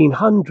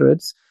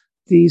 1600s,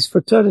 these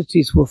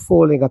fraternities were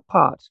falling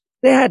apart.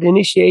 They had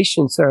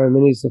initiation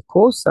ceremonies, of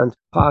course, and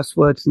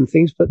passwords and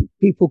things, but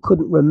people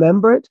couldn't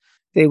remember it.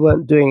 They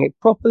weren't doing it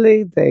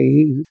properly.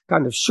 They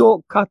kind of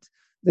shortcut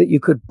that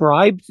you could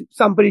bribe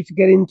somebody to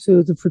get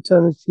into the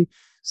fraternity.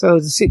 So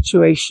the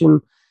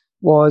situation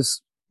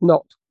was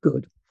not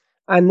good.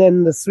 And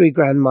then the three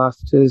Grand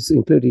Masters,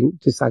 including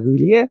de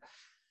Sagulier,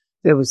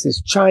 there was this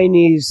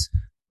Chinese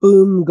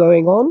boom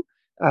going on.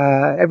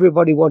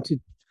 Everybody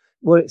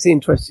was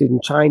interested in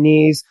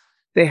Chinese.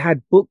 They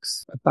had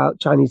books about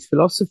Chinese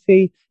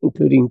philosophy,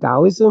 including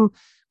Taoism,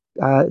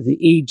 the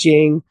I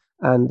Ching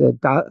and the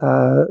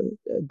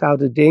Tao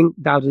Te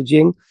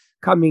Ching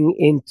coming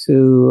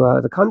into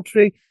the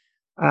country.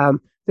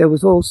 There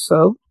was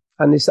also,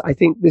 and this, I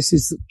think this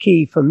is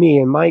key for me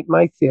in my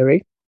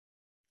theory,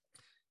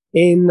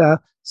 in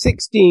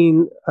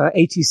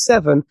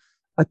 1687,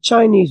 a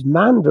Chinese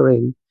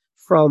Mandarin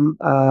from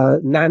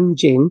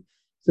Nanjing,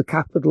 the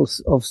capital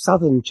of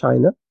southern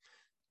China,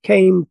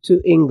 came to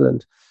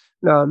England.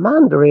 Now, a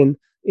Mandarin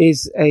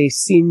is a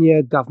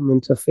senior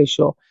government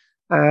official,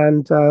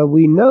 and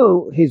we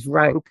know his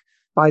rank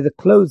by the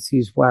clothes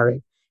he's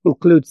wearing.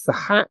 Includes the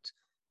hat,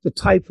 the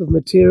type of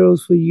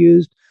materials were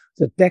used,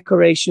 the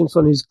decorations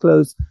on his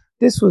clothes.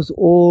 This was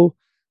all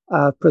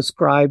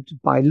prescribed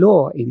by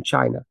law in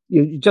China.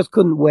 You just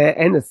couldn't wear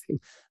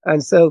anything.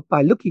 And so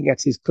by looking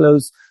at his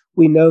clothes,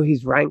 we know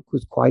his rank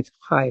was quite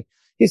high.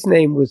 His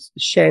name was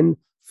Shen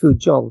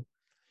Fuzhong.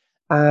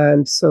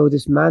 And so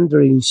this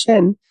Mandarin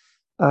Shen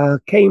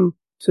came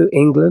to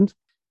England.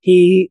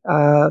 He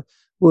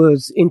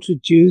was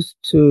introduced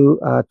to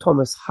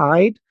Thomas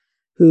Hyde,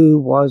 who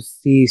was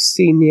the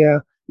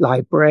senior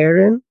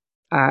librarian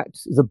at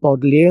the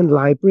Bodleian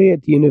Library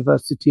at the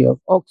University of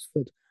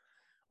Oxford.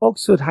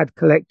 Oxford had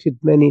collected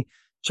many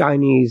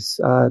Chinese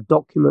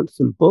documents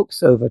and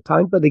books over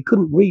time, but they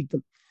couldn't read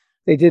them.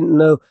 They didn't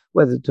know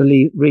whether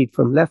to read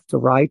from left to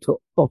right or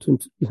bottom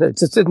to,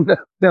 just didn't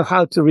know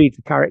how to read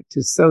the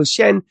characters. So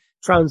Shen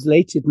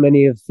translated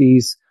many of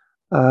these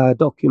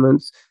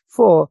documents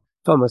for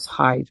Thomas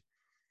Hyde.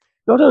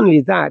 Not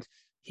only that,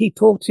 he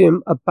taught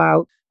him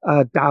about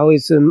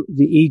Taoism,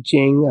 the I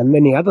Ching, and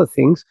many other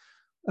things.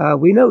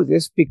 We know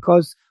this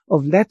because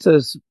of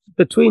letters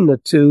between the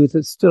two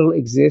that still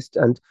exist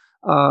and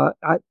are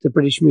at the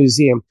British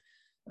Museum.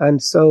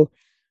 And so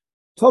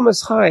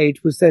Thomas Hyde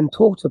was then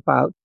taught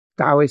about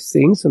Taoist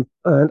things,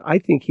 and I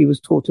think he was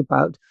taught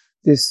about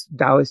this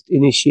Taoist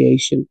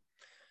initiation.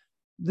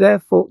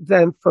 Therefore,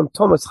 then from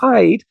Thomas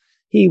Hyde,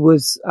 he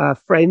was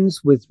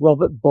friends with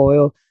Robert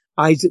Boyle,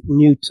 Isaac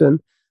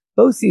Newton.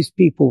 Both these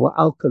people were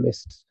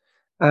alchemists.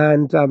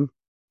 And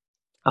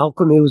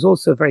alchemy was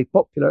also very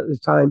popular at the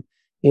time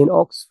in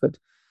Oxford.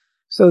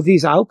 So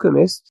these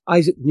alchemists,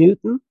 Isaac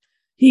Newton,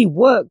 he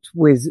worked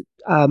with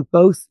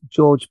both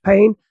George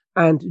Payne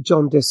and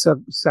John de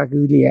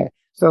Sagulier.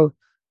 So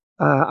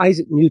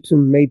Isaac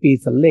Newton may be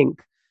the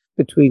link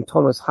between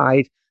Thomas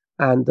Hyde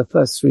and the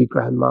first three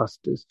Grand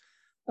Masters.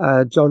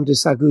 John de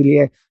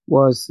Sagulier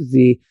was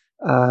the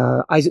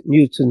Isaac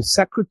Newton's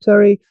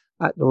secretary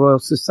at the Royal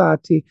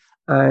Society,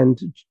 and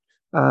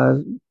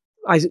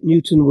Isaac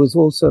Newton was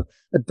also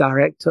a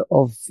director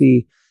of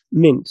the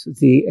Mint,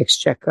 the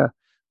Exchequer,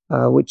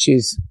 which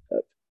is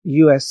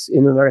US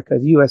in America,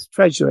 the US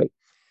Treasury.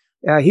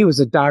 He was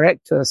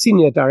a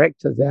senior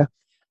director there,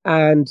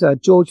 and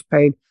George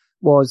Payne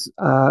was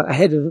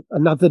head of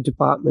another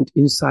department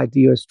inside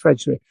the US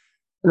Treasury.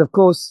 And of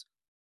course,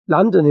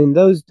 London in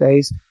those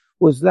days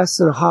was less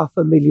than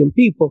 500,000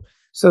 people.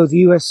 So the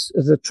US,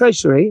 the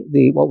Treasury,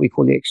 what we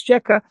call the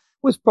Exchequer,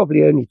 was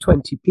probably only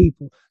 20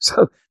 people.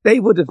 So they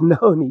would have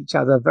known each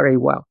other very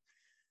well.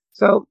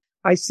 So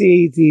I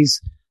see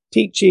these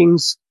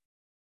teachings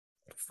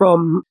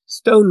from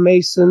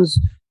stonemasons,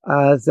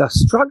 the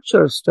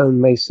structure of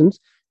stonemasons,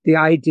 the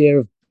idea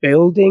of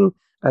building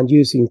and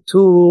using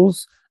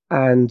tools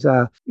and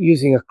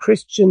using a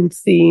Christian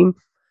theme,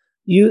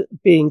 you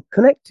being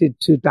connected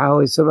to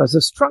Taoism as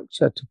a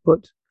structure to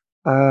put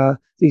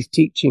these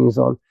teachings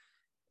on.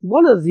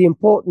 One of the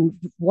important,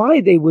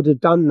 why they would have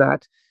done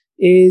that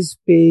is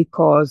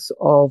because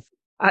of,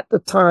 at the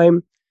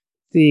time,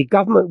 the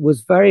government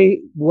was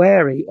very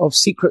wary of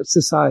secret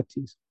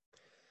societies.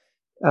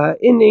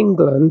 In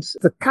England,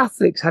 the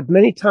Catholics had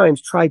many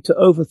times tried to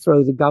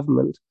overthrow the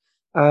government.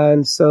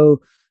 And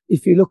so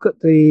if you look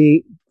at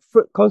the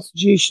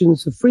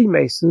constitutions of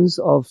Freemasons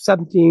of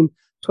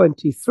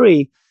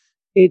 1723,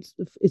 it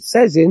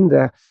says in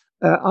there,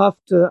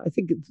 after, I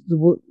think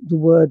the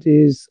word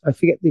is, I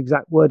forget the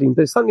exact wording,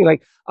 but it's something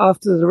like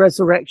after the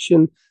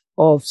resurrection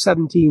of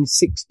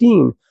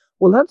 1716.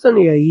 Well, that's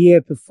only a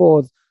year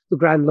before the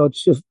Grand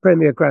Lodge,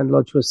 Premier Grand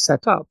Lodge was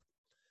set up.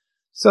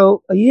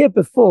 So a year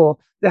before,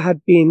 there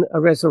had been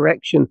a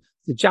resurrection.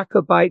 The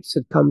Jacobites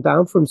had come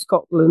down from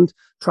Scotland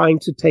trying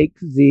to take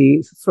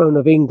the throne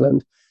of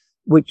England,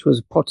 which was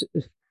a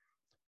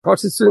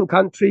Protestant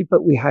country,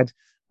 but we had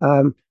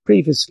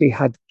previously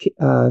had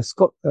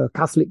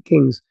Catholic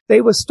kings.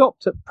 They were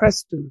stopped at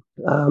Preston,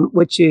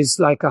 which is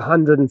like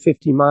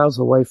 150 miles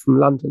away from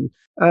London.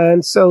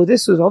 And so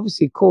this was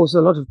obviously caused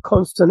a lot of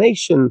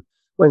consternation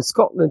when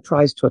Scotland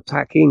tries to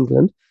attack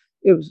England.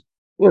 It was,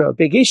 a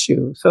big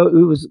issue. So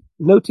it was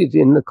noted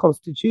in the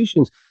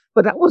constitutions.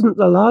 But that wasn't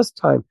the last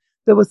time.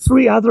 There were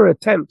 3 other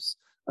attempts.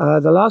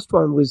 The last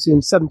one was in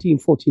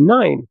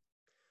 1749.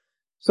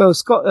 So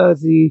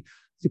the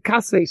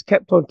Catholics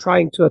kept on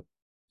trying to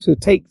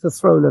take the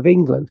throne of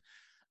England.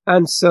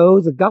 And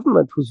so the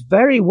government was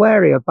very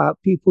wary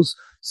about people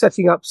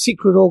setting up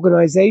secret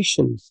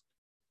organizations.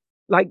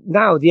 Like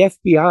now, the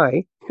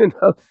FBI,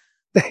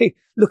 they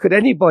look at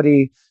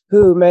anybody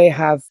who may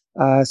have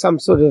some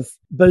sort of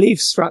belief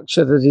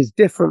structure that is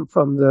different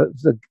from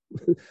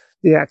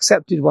the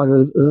accepted one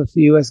of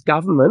the US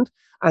government,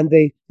 and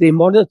they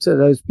monitor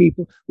those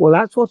people. Well,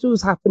 that's what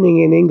was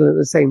happening in England at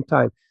the same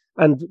time.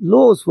 And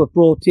laws were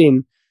brought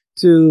in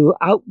to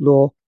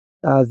outlaw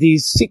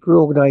these secret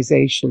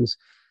organizations.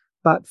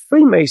 But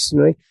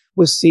Freemasonry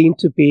was seen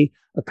to be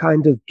a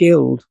kind of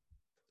guild.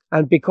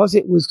 And because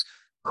it was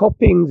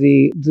copying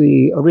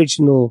the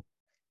original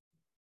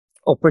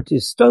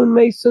operative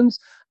stonemasons,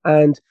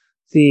 and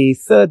the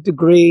third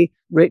degree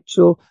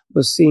ritual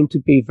was seen to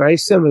be very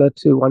similar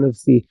to one of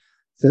the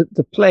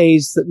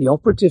plays that the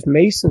operative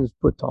masons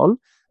put on.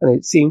 And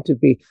it seemed to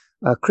be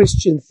a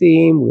Christian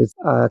theme with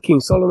King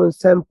Solomon's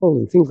temple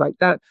and things like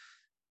that.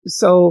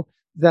 So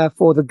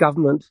therefore the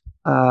government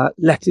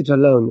let it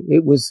alone.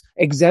 It was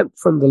exempt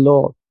from the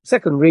law.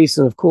 Second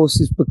reason, of course,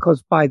 is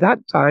because by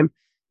that time,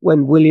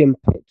 when William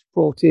Pitt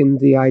brought in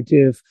the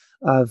idea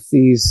of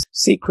these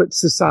secret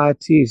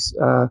societies,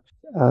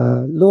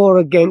 law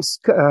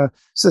against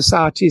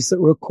societies that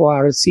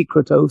require a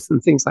secret oath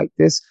and things like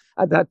this,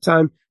 at that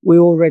time, we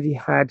already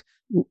had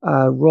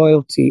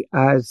royalty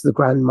as the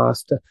Grand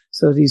Master.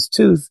 So these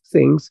 2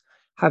 things,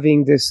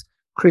 having this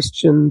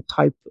Christian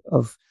type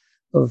of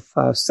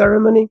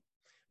ceremony,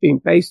 being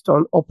based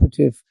on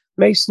operative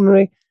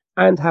masonry,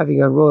 and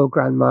having a royal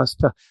Grand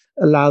Master,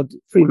 allowed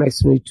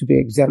Freemasonry to be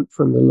exempt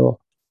from the law.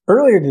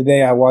 Earlier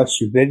today, I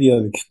watched your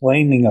video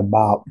explaining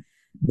about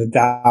the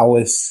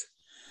Taoists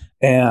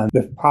and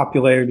the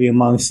popularity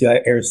amongst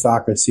the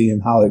aristocracy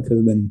and how it could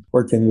have been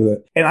worked into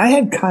it. And I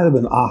had kind of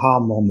an aha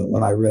moment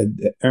when I read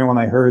that, and when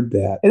I heard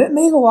that. And it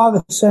made a lot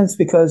of sense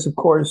because, of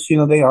course,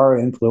 they are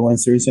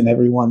influencers, and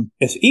everyone,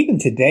 even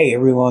today,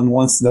 everyone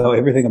wants to know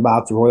everything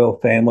about the royal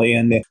family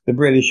and the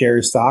British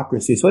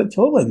aristocracy. So it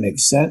totally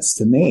makes sense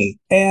to me.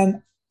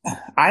 And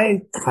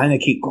I kind of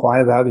keep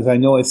quiet about it because I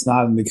know it's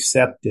not an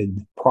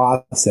accepted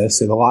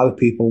process, and a lot of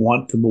people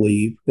want to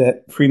believe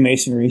that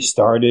Freemasonry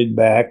started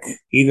back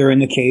either in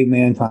the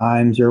caveman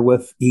times or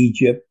with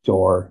Egypt,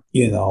 or,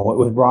 it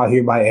was brought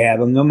here by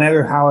Adam, no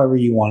matter however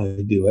you wanted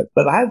to do it.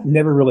 But I've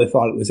never really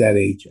thought it was that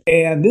ancient.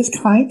 And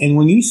and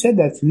when you said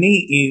that to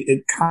me,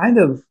 it kind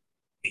of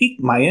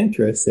piqued my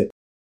interest that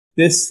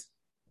this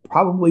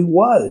probably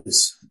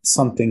was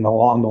something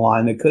along the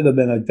line that could have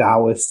been a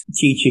Taoist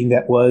teaching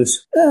that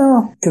was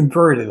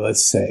converted,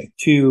 let's say,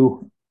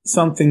 to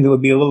something that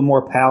would be a little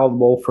more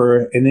palatable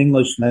for an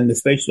Englishman,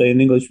 especially an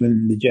Englishman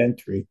in the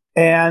gentry.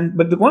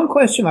 But the one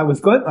question I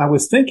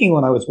was thinking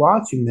when I was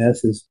watching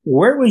this is,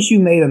 where was you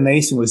made a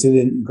Mason? Was it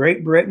in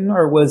Great Britain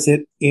or was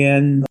it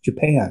in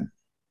Japan?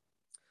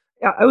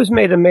 Yeah, I was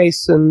made a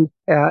Mason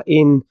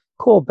in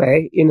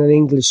Kobe in an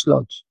English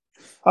lodge.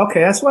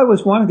 Okay, that's what I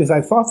was wondering, because I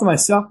thought to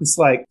myself, it's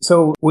like,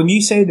 so when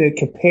you say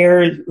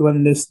that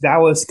when this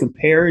Taoist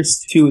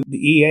compares to the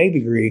EA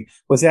degree,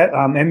 was that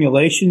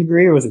emulation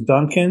degree, or was it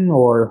Duncan,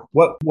 or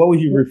what was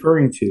you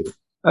referring to?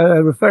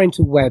 Referring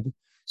to Webb.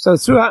 So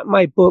throughout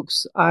my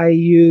books, I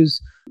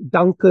use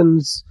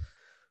Duncan's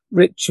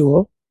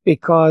ritual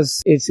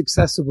because it's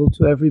accessible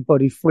to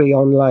everybody free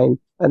online.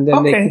 And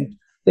then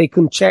they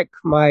can check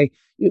my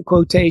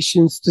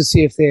quotations to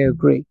see if they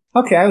agree.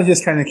 Okay, I was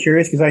just kind of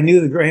curious because I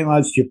knew the Grand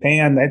Lodge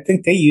Japan, I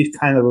think they use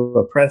kind of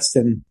a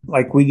Preston,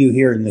 like we do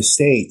here in the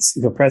States,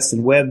 the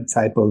Preston Webb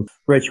type of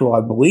ritual,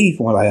 I believe,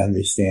 from what I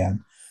understand.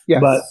 Yes.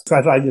 But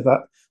so I just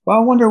thought, well,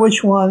 I wonder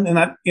which one. And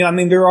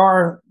they're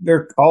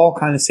all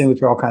kind of same, but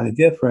they're all kind of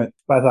different.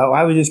 But I thought,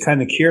 I was just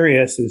kind of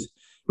curious as,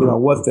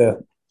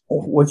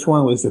 which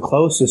one was the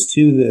closest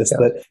to this. Yeah.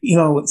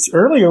 But,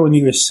 earlier when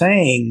you were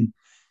saying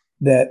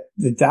that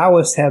the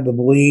Taoists have the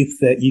belief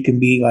that you can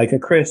be like a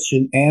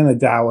Christian and a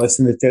Taoist,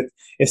 and that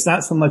it's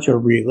not so much a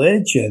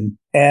religion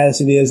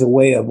as it is a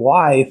way of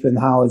life, and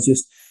how it's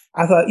just,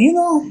 I thought,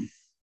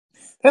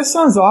 that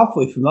sounds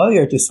awfully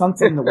familiar to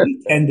something that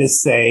we tend to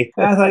say.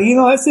 And I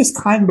thought, that's just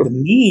kind of, to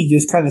me,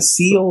 just kind of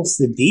seals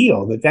the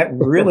deal, that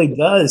really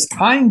does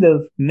kind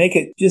of make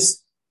it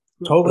just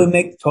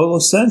make total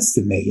sense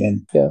to me.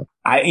 And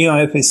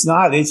if it's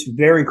not, it's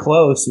very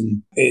close,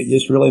 and it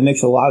just really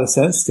makes a lot of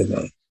sense to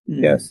me.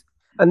 Yes.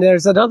 And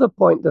there's another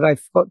point that I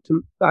forgot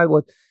to,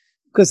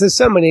 because there's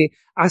so many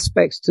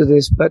aspects to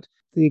this, but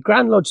the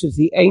Grand Lodge of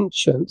the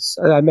Ancients,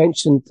 I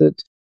mentioned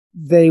that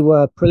they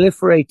were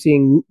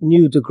proliferating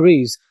new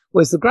degrees,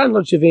 whereas the Grand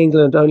Lodge of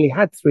England only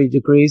had 3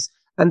 degrees,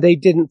 and they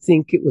didn't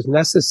think it was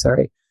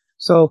necessary.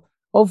 So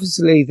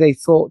obviously they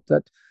thought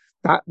that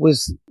that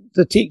was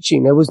the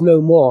teaching. There was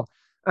no more.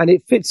 And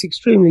it fits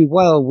extremely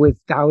well with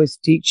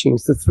Taoist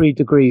teachings, the 3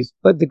 degrees.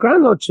 But the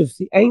Grand Lodge of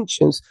the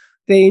Ancients,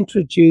 they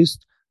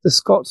introduced the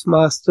Scots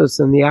Masters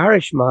and the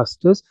Irish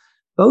Masters.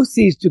 Both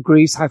these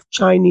degrees have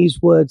Chinese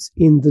words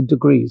in the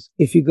degrees.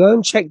 If you go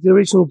and check the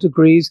original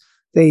degrees,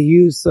 they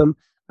use them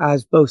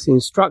as both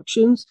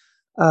instructions,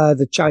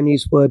 the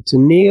Chinese word to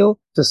kneel,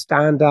 to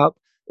stand up.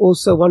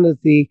 Also, one of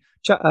the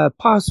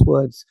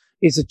passwords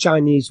is a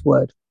Chinese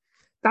word.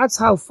 That's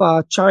how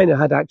far China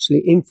had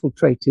actually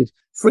infiltrated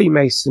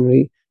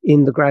Freemasonry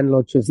in the Grand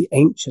Lodge of the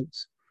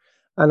Ancients.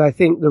 And I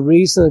think the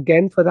reason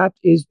again for that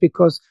is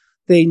because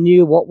they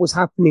knew what was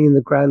happening in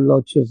the Grand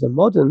Lodge of the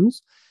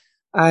Moderns,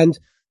 and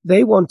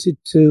they wanted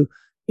to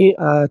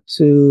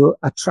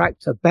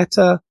attract a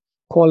better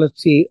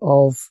quality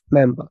of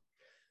member.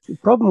 The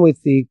problem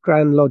with the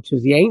Grand Lodge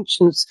of the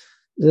Ancients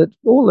is that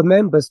all the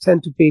members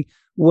tend to be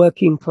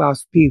working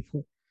class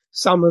people.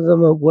 Some of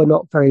them were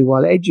not very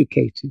well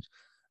educated.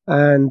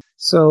 And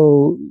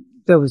so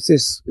there was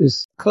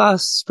this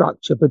class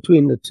structure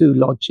between the 2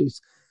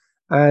 lodges.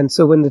 And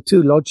so when the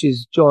 2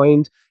 lodges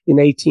joined in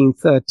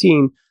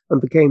 1813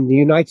 and became the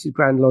United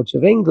Grand Lodge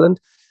of England,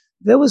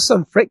 there was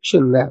some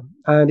friction there.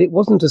 And it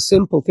wasn't a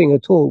simple thing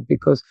at all,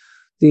 because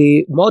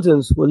the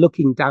moderns were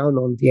looking down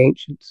on the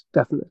ancients,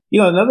 definitely.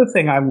 Another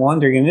thing I'm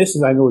wondering, and this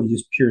is, I know,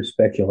 just pure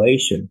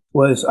speculation,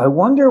 was I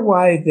wonder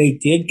why they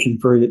did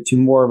convert it to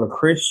more of a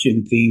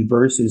Christian theme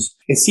versus,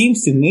 it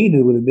seems to me that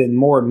it would have been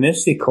more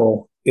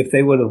mystical if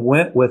they would have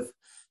went with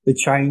the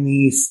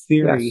Chinese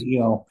theory,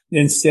 yes,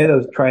 instead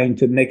of trying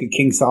to make a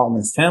King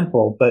Solomon's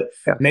temple. But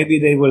yes, maybe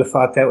they would have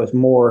thought that was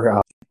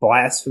more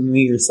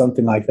blasphemy or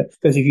something like that.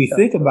 Because if you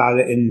think about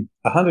it, in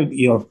 100,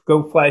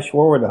 go flash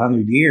forward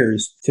 100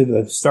 years to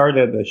the start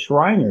of the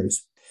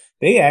Shriners,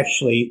 they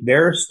actually,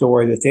 their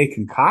story that they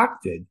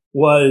concocted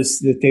was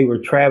that they were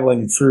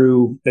traveling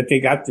through, that they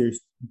got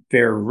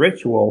their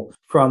ritual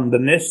from the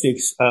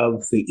mystics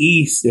of the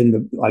East and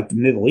the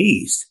Middle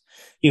East.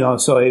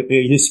 So it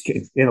just,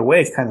 in a way,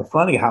 it's kind of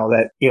funny how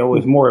that,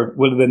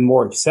 would have been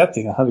more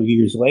accepting 100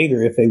 years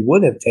later if they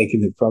would have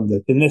taken it from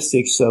the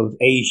mystics of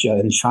Asia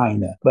and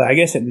China. But I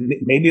guess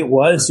maybe it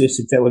was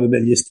just that would have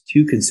been just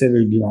too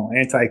considered,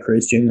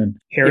 anti-Christian and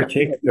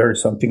heretic, yeah, or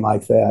something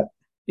like that.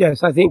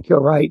 Yes, I think you're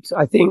right.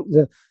 I think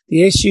the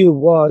issue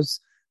was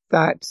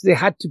that they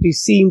had to be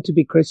seen to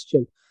be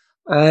Christian.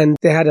 And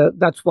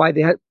that's why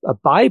they had a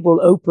Bible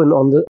open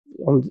on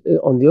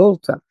the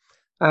altar.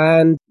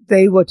 And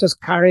they were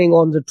just carrying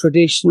on the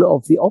tradition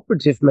of the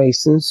operative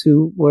Masons,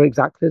 who were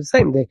exactly the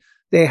same.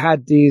 They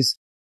had these,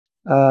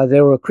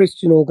 they were a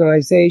Christian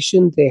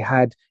organization. They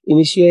had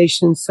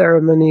initiation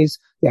ceremonies.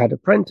 They had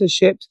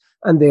apprenticeships,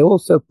 and they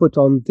also put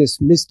on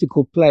this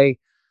mystical play,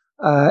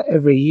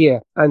 every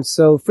year. And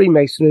so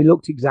Freemasonry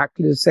looked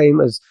exactly the same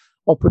as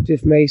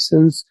operative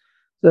Masons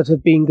that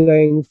have been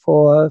going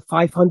for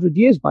 500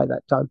 years by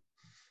that time.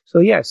 So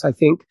yes, I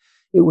think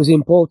it was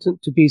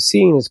important to be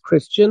seen as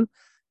Christian.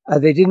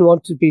 They didn't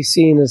want to be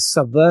seen as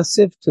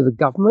subversive to the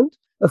government.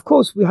 Of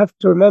course, we have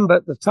to remember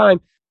at the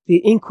time, the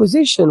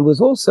Inquisition was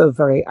also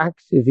very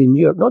active in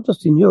Europe, not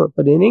just in Europe,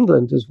 but in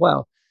England as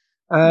well.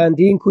 And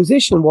the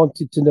Inquisition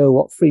wanted to know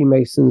what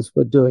Freemasons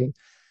were doing.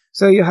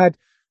 So you had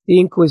the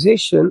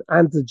Inquisition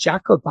and the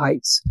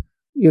Jacobites,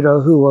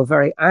 who were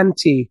very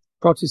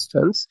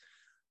anti-Protestants.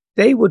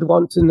 They would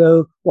want to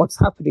know what's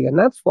happening. And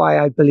that's why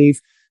I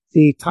believe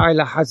the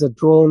Tyler has a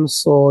drawn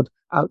sword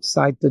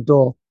outside the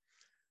door,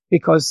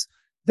 because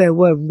there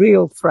were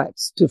real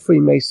threats to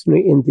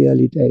Freemasonry in the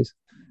early days.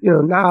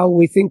 Now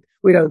we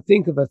don't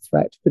think of a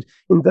threat, but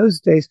in those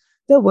days,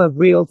 there were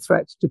real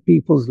threats to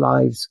people's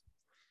lives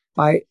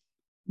by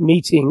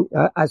meeting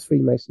as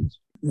Freemasons.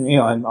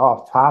 And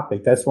off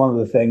topic, that's one of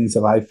the things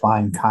that I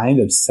find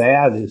kind of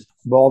sad is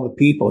of all the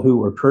people who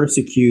were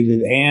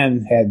persecuted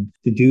and had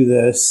to do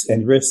this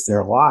and risk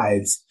their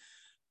lives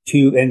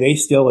and they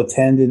still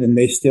attended and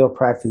they still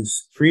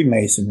practiced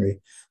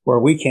Freemasonry, where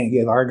we can't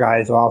get our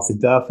guys off the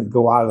duff and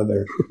go out in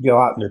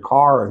their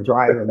car and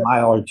drive a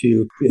mile or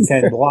two to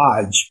attend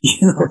lodge,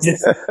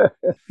 just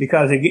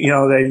because,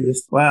 they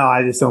just,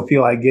 I just don't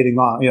feel like getting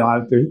on,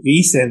 the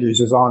EastEnders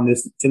is on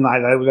this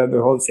tonight. I would have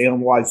to stay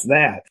and watch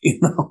that,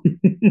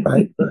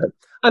 Right.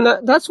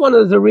 And that's one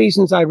of the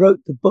reasons I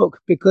wrote the book,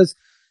 because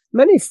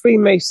many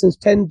Freemasons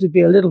tend to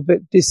be a little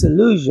bit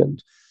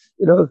disillusioned.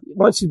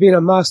 Once you've been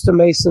a Master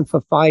Mason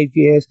for 5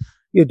 years,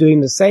 you're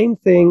doing the same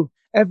thing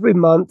every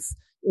month,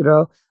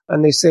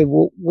 and they say,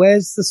 well,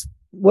 where's the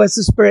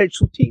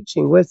spiritual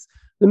teaching? Where's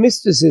the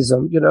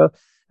mysticism?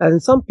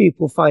 And some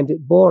people find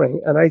it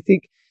boring. And I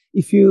think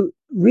if you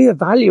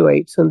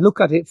reevaluate and look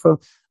at it from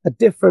a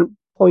different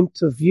point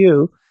of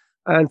view,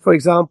 and for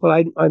example,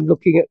 I'm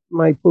looking at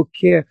my book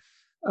here,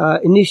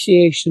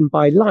 Initiation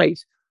by Light.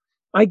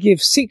 I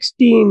give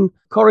 16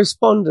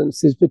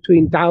 correspondences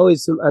between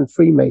Taoism and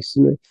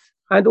Freemasonry.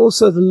 And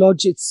also the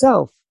lodge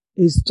itself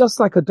is just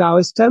like a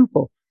Taoist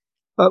temple.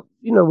 But,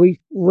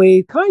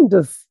 we kind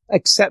of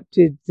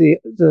accepted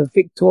the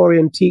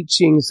Victorian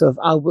teachings of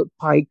Albert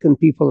Pike and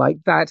people like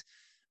that.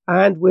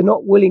 And we're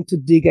not willing to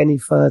dig any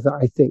further,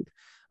 I think.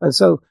 And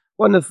so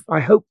I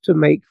hope to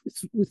make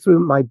through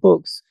my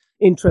books,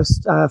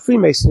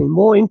 Freemasonry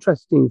more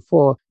interesting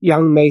for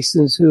young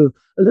Masons who are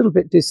a little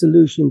bit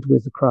disillusioned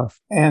with the craft.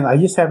 And I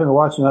just happened to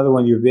watch another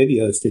one of your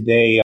videos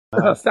today.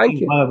 Thank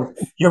you.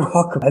 You're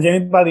welcome. Has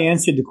anybody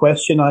answered the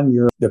question on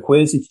the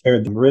quiz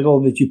or the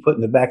riddle that you put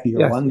in the back of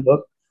your one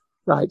book?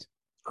 Right.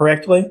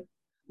 Correctly?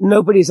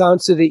 Nobody's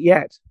answered it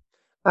yet.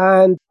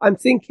 And I'm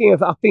thinking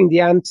of upping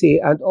the ante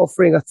and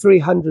offering a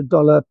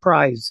 $300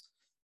 prize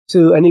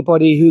to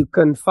anybody who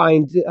can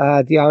find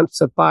the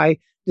answer by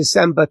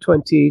December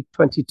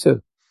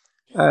 2022.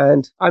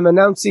 And I'm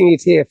announcing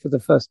it here for the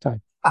first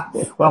time.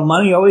 Well,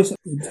 money always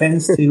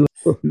tends to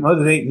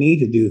motivate me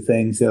to do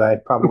things that I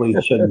probably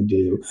shouldn't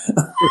do.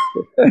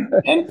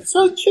 And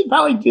so it should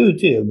probably do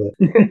too.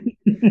 But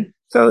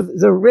So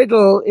the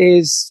riddle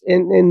is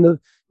in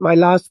my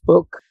last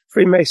book,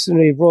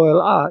 Freemasonry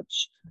Royal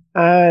Arch,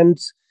 and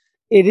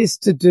it is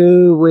to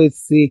do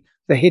with the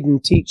hidden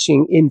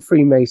teaching in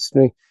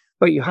Freemasonry,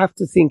 but you have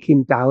to think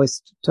in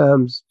Taoist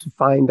terms to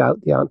find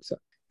out the answer.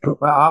 Well,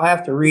 I'll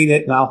have to read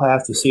it and I'll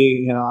have to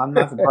see. I'm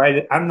not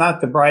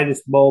the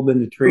brightest bulb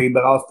in the tree,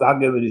 but I'll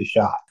give it a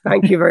shot.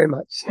 Thank you very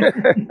much.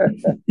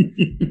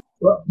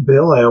 Well,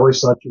 Bill, I always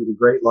thought you were the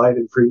great light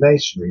in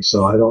Freemasonry,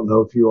 so I don't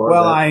know if you are.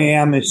 Well, I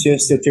am. It's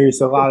just that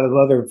there's a lot of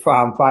other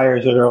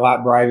fires that are a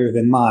lot brighter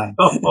than mine.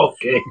 Oh,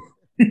 okay.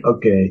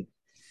 Okay.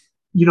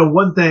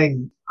 One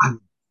thing, of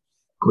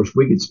course,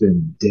 we could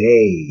spend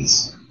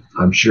days,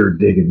 I'm sure,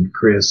 digging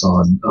Chris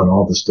on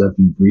all the stuff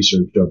you've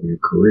researched over your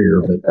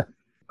career, but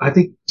I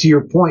think to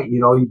your point,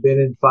 you've been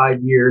in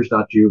 5 years,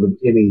 not you,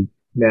 but any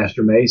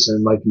Master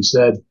Mason, like you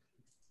said,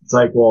 it's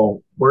like,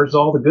 well, where's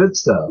all the good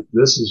stuff?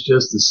 This is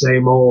just the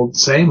same old,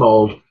 same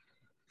old.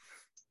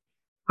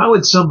 How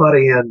would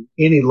somebody in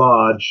any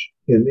lodge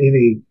in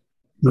any,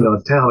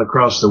 town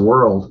across the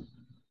world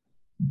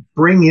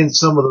bring in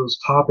some of those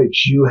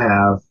topics you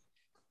have,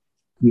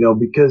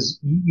 because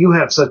you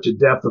have such a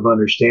depth of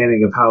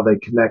understanding of how they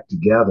connect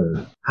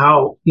together?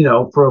 How,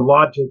 for a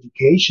lodge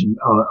education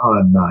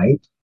on a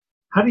night,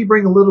 how do you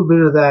bring a little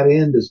bit of that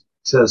in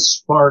to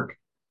spark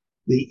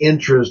the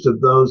interest of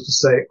those to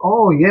say,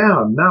 oh,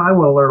 yeah, now I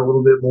want to learn a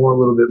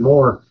little bit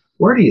more.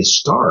 Where do you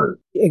start?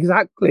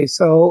 Exactly.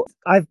 So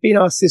I've been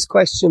asked this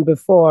question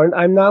before, and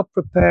I'm now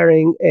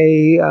preparing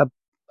a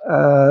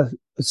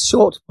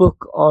short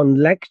book on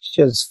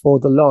lectures for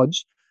the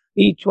lodge.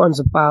 Each one's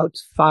about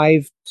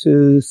 5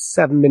 to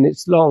 7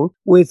 minutes long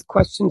with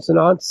questions and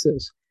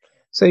answers.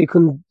 So you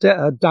can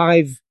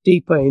dive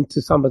deeper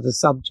into some of the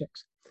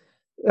subjects.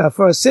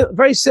 For a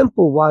very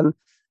simple one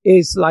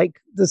is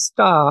like the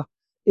star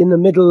in the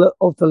middle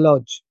of the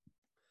lodge.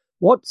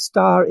 What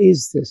star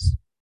is this?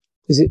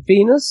 Is it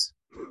Venus?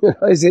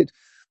 Is it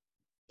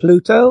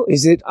Pluto?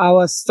 Is it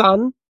our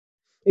sun?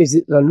 Is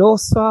it the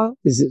North Star?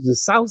 Is it the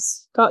South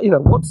Star?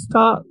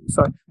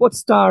 What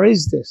star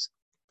is this?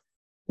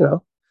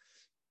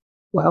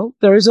 Well,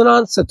 there is an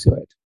answer to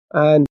it.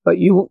 But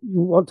you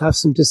want to have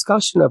some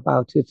discussion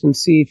about it and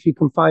see if you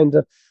can find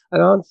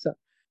an answer.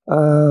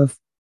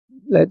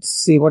 Let's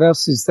see, what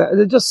else is there?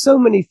 There are just so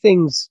many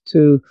things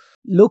to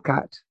look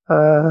at.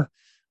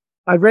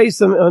 I raise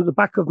them on the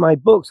back of my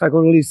books. I got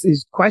all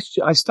these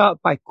questions. I start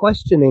by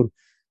questioning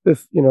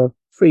with,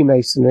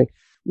 Freemasonry,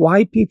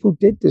 why people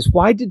did this.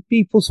 Why did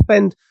people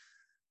spend,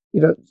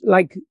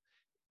 like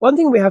one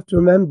thing we have to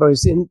remember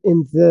is in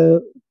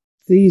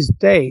these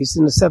days,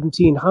 in the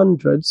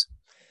 1700s,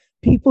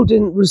 people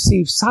didn't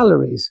receive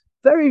salaries.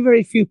 Very,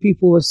 very few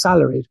people were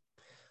salaried.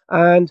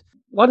 And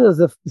one of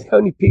the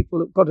only people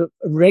that got a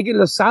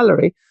regular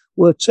salary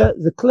were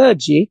the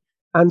clergy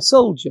and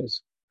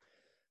soldiers.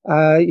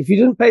 If you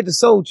didn't pay the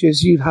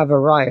soldiers, you'd have a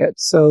riot.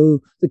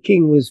 So the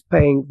king was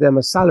paying them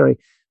a salary.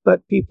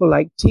 But people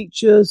like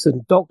teachers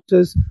and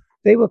doctors,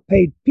 they were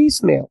paid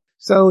piecemeal.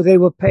 So they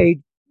were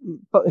paid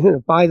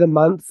by the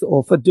month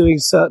or for doing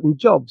certain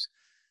jobs.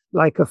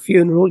 Like a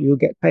funeral, you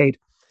get paid.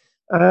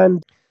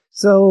 And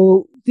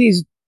so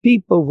these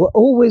people were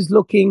always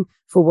looking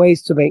for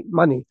ways to make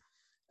money.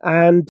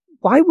 And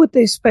why would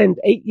they spend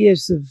 8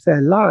 years of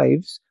their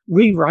lives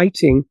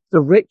rewriting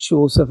the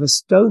rituals of a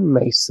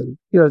stonemason?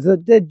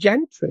 They're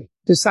gentry.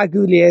 De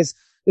Sagouliers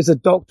is a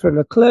doctor and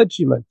a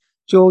clergyman.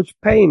 George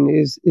Payne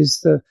is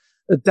the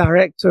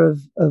director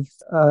of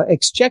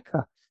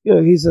Exchequer.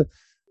 He's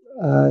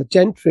a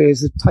gentry,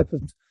 is a type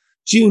of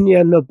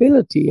junior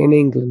nobility in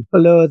England,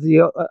 below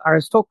the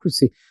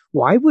aristocracy.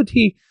 Why would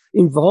he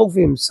involve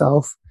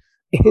himself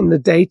in the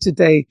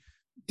day-to-day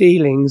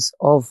dealings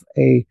of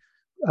a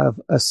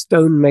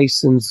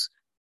stonemason's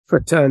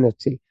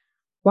fraternity?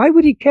 Why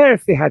would he care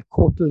if they had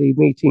quarterly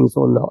meetings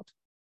or not?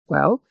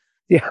 Well,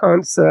 the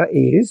answer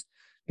is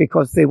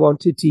because they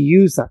wanted to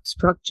use that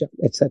structure,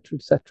 etc.,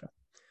 etc.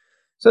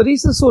 So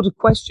these are sort of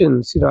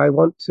questions,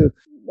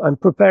 I'm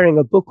preparing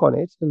a book on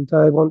it, and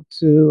I want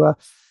to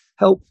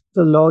help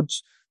the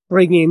lodge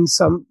bring in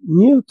some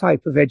new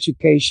type of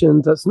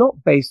education that's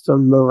not based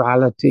on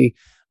morality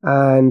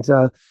and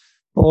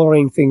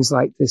boring things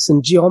like this,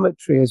 and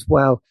geometry as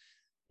well.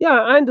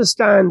 Yeah, I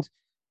understand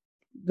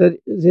that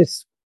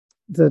the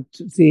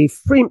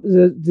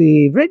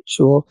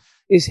ritual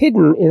is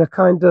hidden in a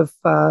kind of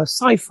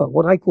cipher,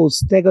 what I call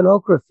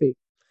steganography.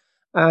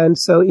 And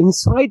so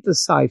inside the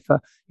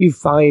cipher, you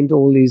find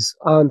all these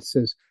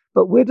answers.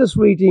 But we're just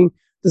reading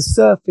the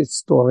surface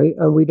story,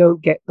 and we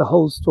don't get the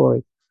whole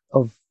story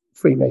of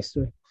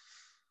Freemasonry.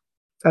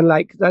 And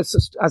that's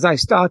just, as I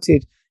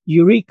started,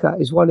 Eureka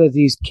is one of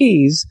these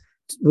keys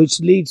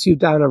which leads you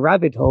down a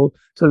rabbit hole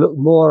to look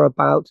more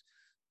about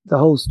the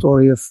whole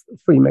story of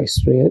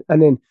Freemasonry.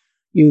 And then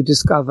you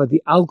discover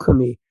the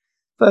alchemy.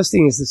 First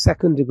thing is the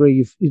second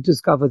degree. You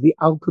discover the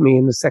alchemy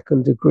in the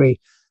second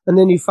degree. And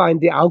then you find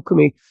the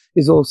alchemy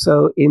is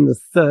also in the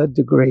third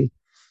degree.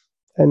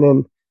 And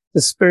then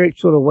the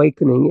spiritual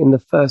awakening in the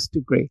first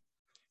degree.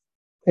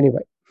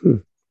 Anyway.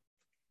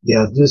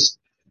 Yeah, just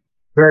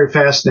very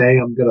fascinating.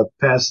 I'm going to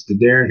pass it to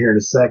Darren here in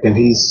a second.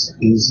 He's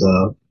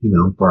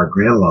for our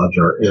Grand Lodge,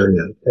 our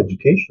area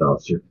education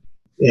officer.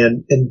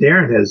 And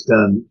Darren has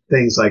done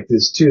things like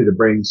this too, to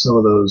bring some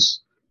of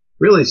those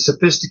really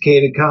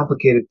sophisticated,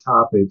 complicated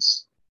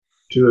topics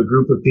to a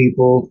group of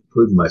people,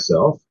 including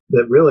myself,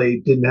 that really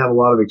didn't have a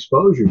lot of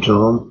exposure to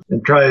them,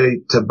 and try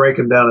to break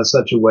them down in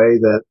such a way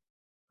that,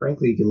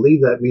 frankly, you can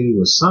leave that meeting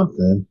with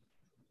something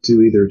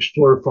to either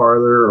explore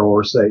farther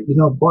or say,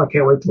 boy, I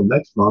can't wait till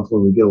next month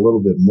when we get a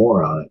little bit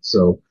more on it.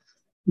 So,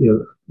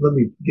 let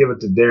me give it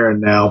to Darren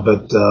now,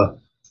 but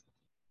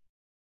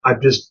I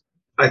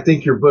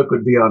think your book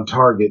would be on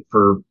target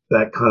for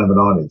that kind of an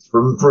audience.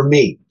 For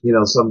me,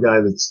 some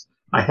guy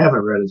I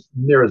haven't read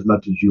near as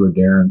much as you or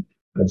Darren.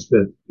 I've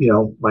spent,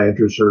 my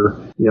interests are,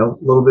 a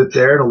little bit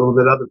there and a little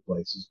bit other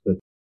places. But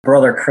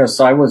Brother Chris,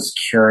 I was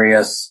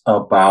curious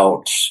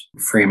about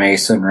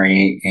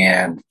Freemasonry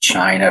and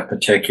China,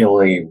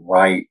 particularly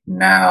right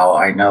now.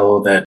 I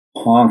know that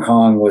Hong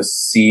Kong was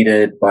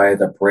ceded by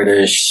the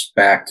British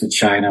back to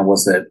China.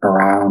 Was it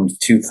around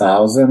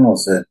 2000?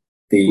 Was it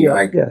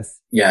yes.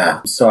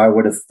 Yeah. So I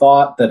would have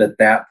thought that at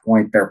that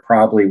point there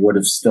probably would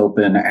have still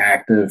been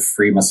active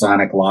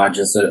Freemasonic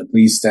lodges, at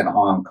least in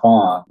Hong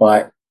Kong.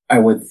 But I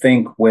would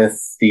think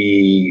with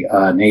the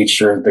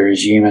nature of the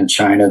regime in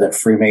China that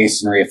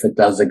Freemasonry, if it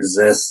does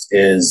exist,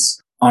 is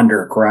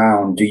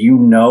underground. Do you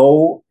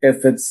know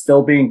if it's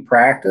still being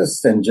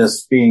practiced and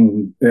just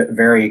being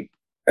very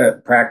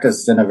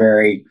practiced in a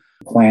very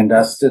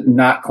clandestine,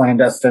 not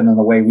clandestine in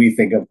the way we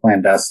think of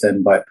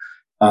clandestine, but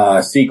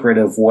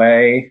secretive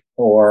way?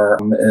 Or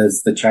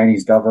is the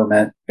Chinese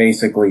government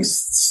basically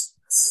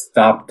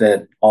stopped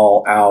it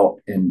all out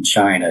in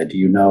China? Do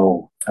you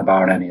know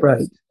about any of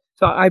this?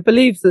 So I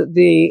believe that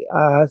the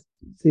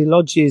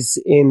lodges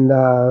in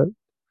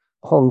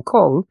Hong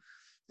Kong,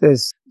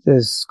 there's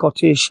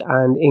Scottish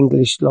and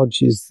English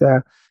lodges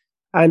there,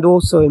 and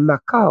also in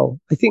Macau.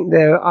 I think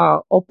they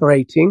are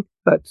operating,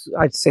 but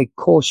I'd say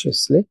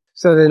cautiously.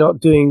 So they're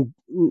not doing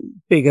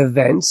big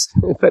events,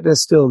 but they're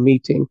still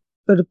meeting.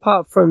 But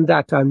apart from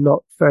that, I'm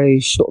not very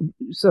sure.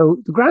 So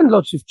the Grand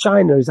Lodge of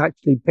China is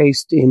actually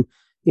based in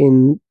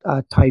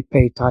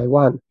Taipei,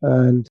 Taiwan.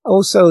 And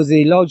also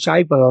the lodge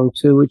I belong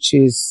to, which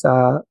is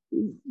the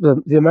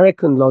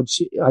American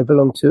lodge I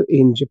belong to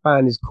in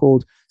Japan, is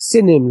called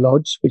Sinim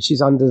Lodge, which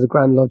is under the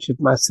Grand Lodge of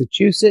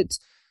Massachusetts.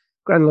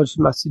 Grand Lodge of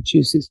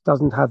Massachusetts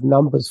doesn't have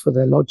numbers for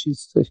their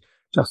lodges, so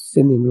just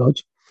Sinim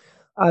Lodge.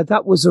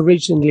 That was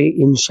originally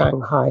in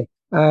Shanghai.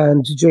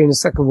 And during the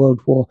Second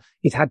World War,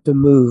 it had to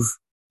move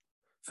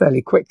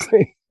fairly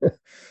quickly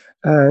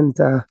and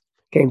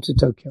came to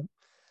Tokyo.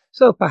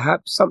 So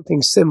perhaps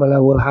something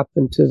similar will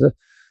happen to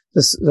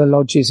the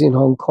lodges in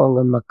Hong Kong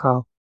and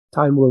Macau.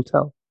 Time will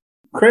tell.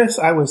 Chris,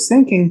 I was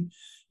thinking,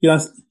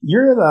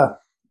 you're the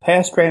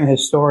past Grand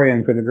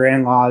Historian for the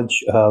Grand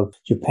Lodge of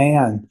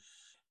Japan.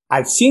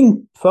 I've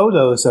seen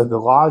photos of the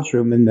lodge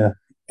room in the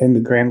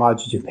Grand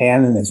Lodge of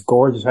Japan, and it's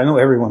gorgeous. I know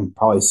everyone's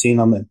probably seen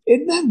them. And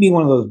it'd be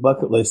one of those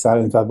bucket list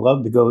items. I'd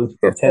love to go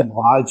attend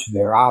lodge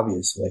there,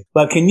 obviously.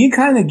 But can you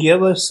kind of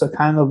give us a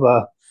kind of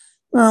a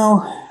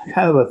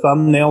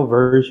thumbnail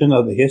version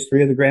of the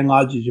history of the Grand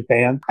Lodge of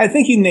Japan? I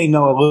think you may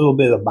know a little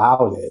bit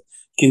about it,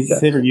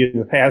 considering you're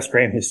the past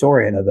Grand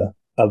Historian of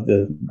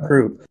the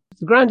group.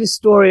 The Grand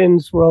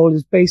Historian's role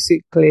is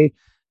basically,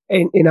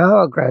 in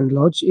our Grand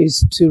Lodge,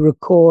 is to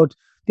record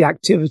the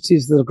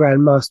activities of the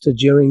Grand Master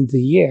during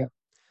the year.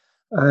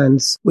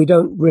 And we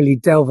don't really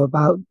delve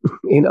about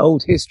in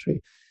old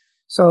history.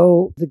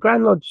 So the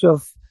Grand Lodge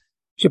of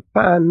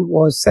Japan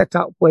was set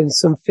up when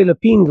some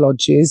Philippine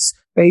lodges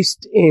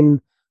based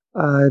in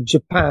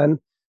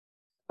Japan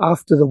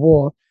after the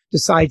war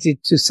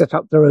decided to set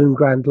up their own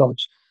Grand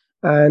Lodge.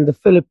 And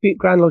the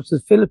Grand Lodge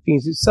of the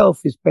Philippines itself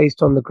is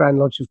based on the Grand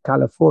Lodge of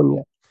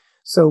California.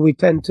 So we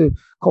tend to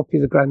copy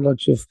the Grand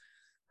Lodge of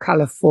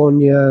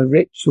California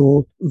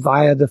ritual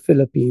via the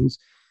Philippines.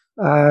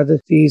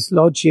 These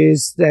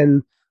lodges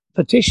then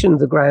petitioned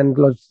the Grand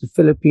Lodge of the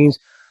Philippines.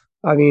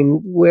 I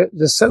mean,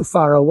 they're so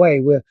far away.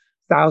 We're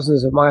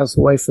thousands of miles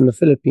away from the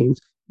Philippines.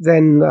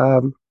 Then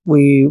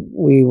we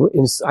were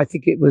in, I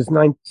think it was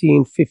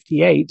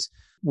 1958,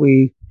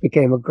 we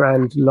became a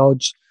Grand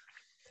Lodge.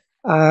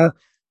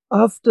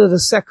 After the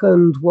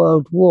Second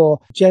World War,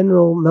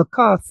 General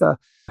MacArthur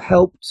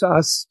helped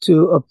us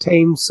to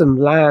obtain some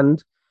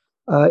land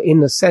in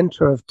the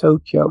center of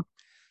Tokyo.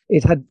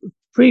 It had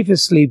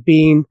previously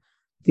been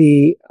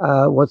the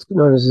what's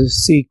known as the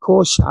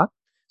Seikosha.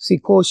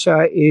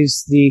 Seikosha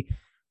is the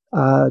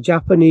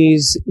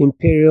Japanese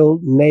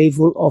Imperial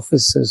Naval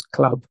Officers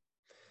Club.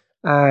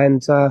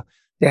 And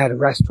they had a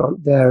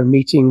restaurant there,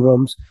 meeting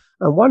rooms.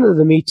 And one of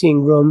the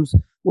meeting rooms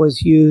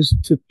was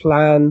used to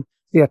plan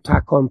the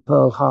attack on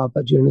Pearl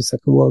Harbor during the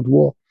Second World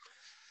War.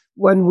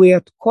 When we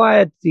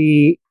acquired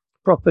the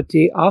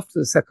property after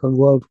the Second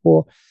World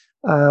War,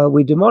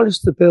 we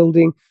demolished the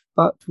building,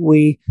 but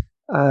we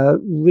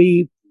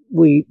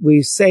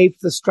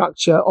saved the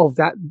structure of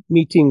that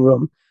meeting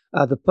room,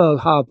 the Pearl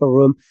Harbor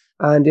room,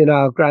 and in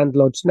our Grand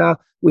Lodge now,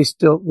 we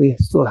still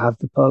have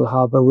the Pearl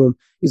Harbor room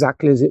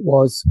exactly as it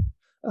was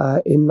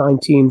in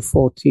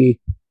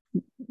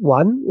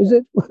 1941, is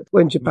it?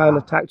 When Japan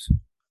attacked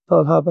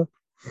Pearl Harbor?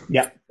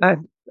 Yeah.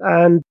 And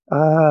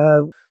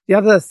the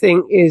other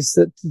thing is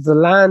that the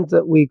land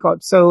that we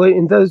got, so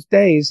in those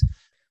days,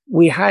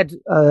 we had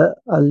a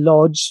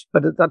lodge,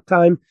 but at that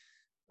time,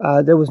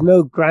 there was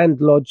no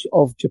Grand Lodge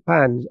of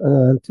Japan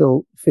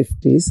until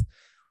 50s.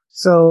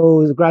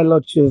 So the Grand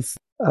Lodge of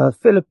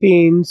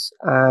Philippines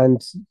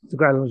and the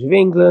Grand Lodge of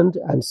England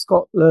and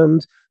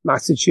Scotland,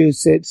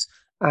 Massachusetts,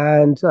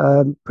 and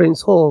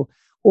Prince Hall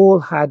all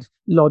had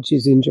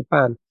lodges in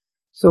Japan.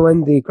 So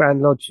when the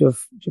Grand Lodge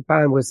of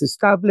Japan was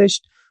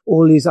established,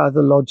 all these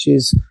other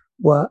lodges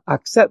were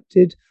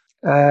accepted,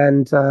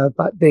 and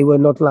but they were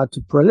not allowed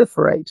to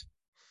proliferate.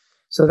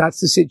 So that's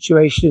the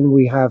situation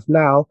we have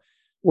now.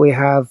 We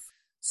have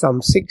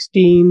some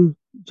 16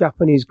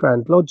 Japanese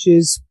Grand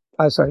Lodges,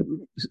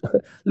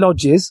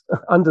 lodges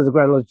under the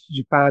Grand Lodge of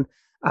Japan,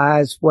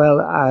 as well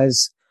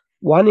as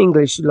one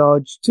English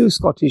lodge, 2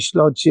 Scottish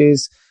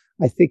lodges.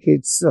 I think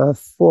it's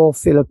 4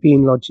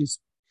 Philippine lodges.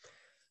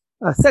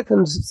 A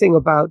second thing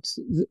about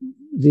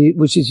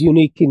which is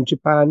unique in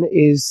Japan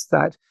is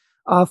that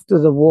after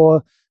the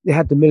war, they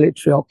had the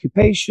military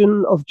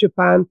occupation of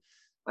Japan.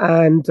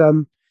 And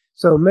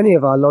so many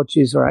of our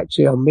lodges are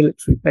actually on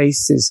military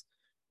bases.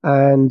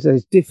 And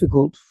it's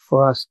difficult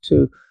for us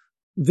to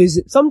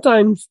visit.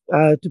 Sometimes,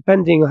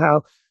 depending on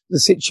how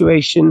the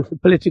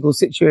political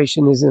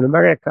situation is in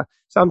America,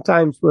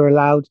 sometimes we're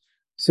allowed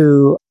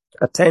to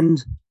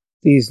attend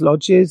these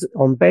lodges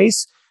on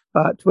base.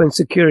 But when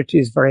security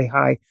is very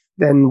high,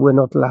 then we're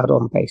not allowed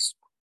on base.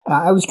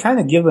 I was kind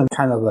of given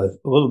kind of a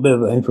little bit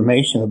of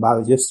information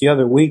about it just the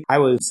other week. I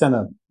was sent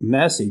a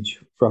message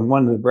from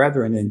one of the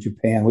brethren in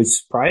Japan, which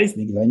surprised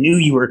me because I knew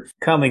you were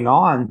coming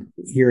on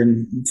here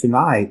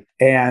tonight.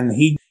 And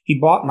he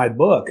bought my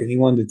book and he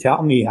wanted to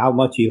tell me how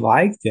much he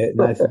liked it.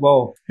 And I said,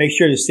 well, make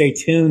sure to stay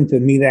tuned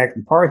to Meet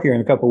Acton Park here in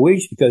a couple of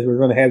weeks because we're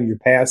going to have your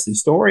past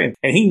historian.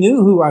 And he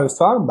knew who I was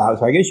talking about.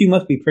 So I guess you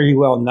must be pretty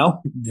well known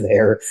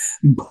there.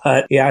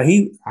 But yeah,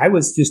 I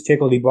was just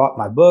tickled he bought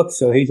my book.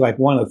 So he's like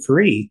one of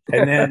 3.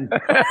 And then,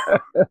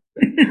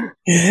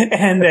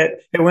 and that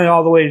it went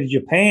all the way to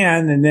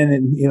Japan. And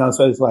then,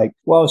 so it's like,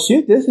 well,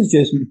 shoot, this is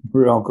just a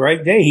real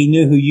great day. He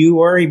knew who you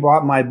were. He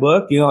bought my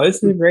book.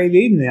 This is a great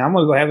evening. I'm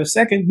going to go have a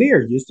second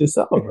beer just to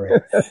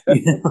celebrate.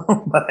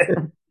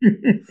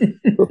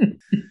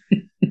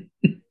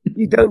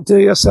 You don't do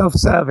yourself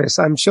service.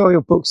 I'm sure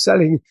your book's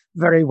selling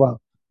very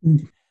well.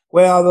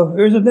 Well,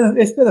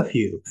 it's been a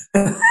few.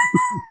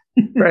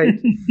 Right.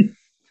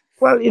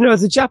 Well,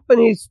 the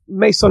Japanese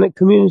Masonic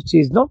community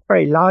is not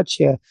very large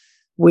here.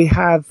 We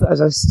have,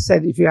 as I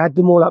said, if you add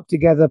them all up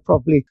together,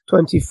 probably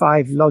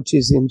 25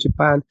 lodges in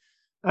Japan,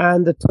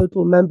 and the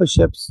total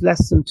membership's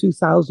less than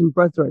 2,000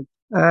 brethren.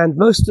 And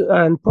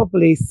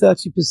probably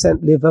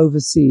 30% live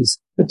overseas,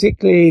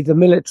 particularly the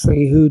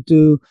military who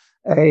do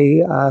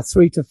a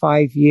 3 to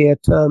 5 year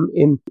term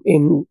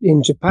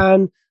in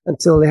Japan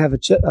until they have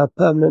a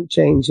permanent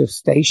change of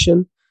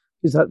station.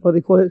 Is that what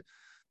they call it?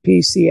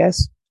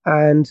 PCS.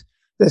 And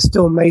they're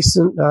still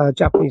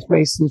Japanese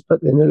Masons,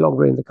 but they're no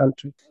longer in the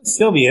country. It'll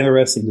still be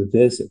interesting to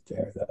visit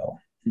there, though.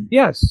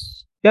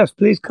 Yes,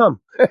 please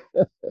come.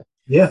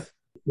 Yeah,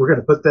 we're going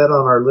to put that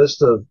on our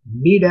list of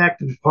Meet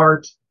Acton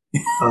Park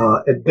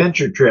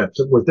adventure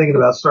trips. We're thinking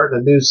about starting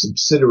a new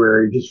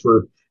subsidiary just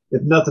for,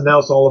 if nothing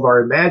else, all of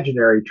our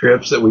imaginary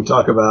trips that we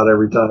talk about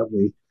every time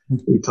we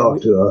talk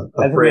to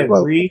a friend.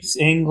 Greece,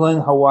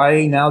 England,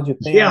 Hawaii, now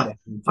Japan. Yeah,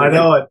 I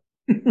know it.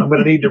 I'm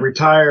going to need to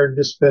retire and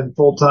just spend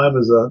full time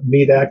as a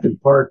Meet Acton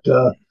Park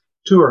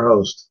tour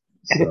host.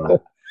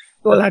 So.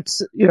 Well, that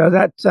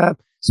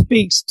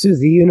speaks to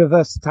the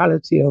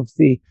universality of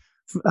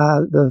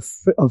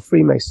of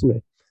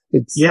Freemasonry.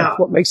 That's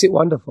what makes it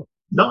wonderful.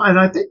 No, and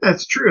I think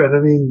that's true. And I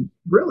mean,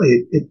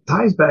 really, it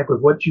ties back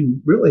with what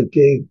you really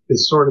gave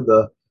as sort of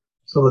the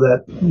some of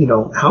that,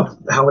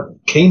 how it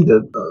came to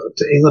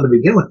England to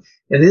begin with.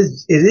 And it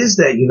is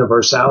that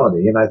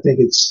universality. And I think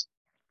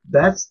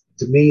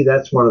to me,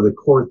 that's one of the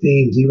core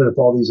themes, even if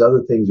all these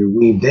other things are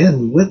weaved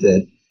in with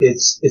it.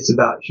 It's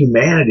about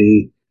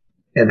humanity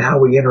and how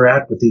we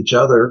interact with each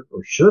other,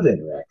 or should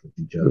interact with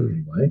each other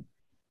anyway.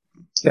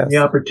 Yes. The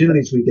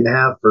opportunities we can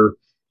have for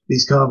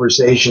these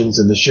conversations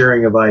and the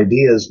sharing of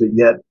ideas, but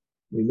yet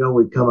we know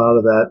we come out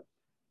of that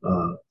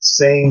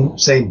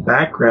same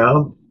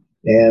background.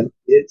 And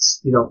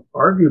it's,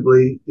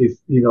 arguably, if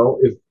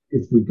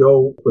we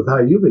go with how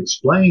you've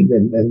explained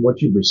and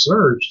what you've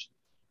researched,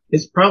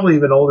 it's probably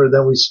even older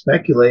than we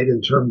speculate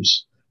in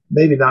terms,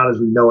 maybe not as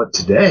we know it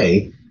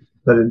today,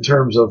 but in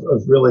terms of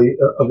really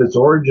of its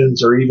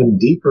origins, or even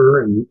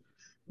deeper and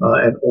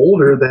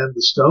older than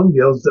the stone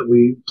guilds that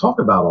we talk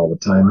about all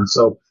the time. And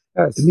so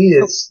to me,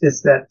 it's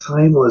that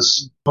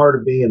timeless part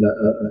of being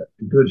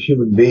a good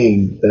human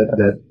being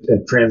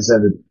that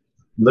transcended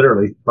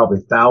literally probably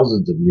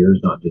thousands of years,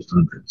 not just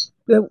hundreds.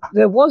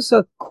 There was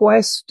a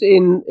quest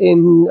in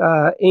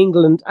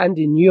England and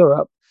in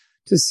Europe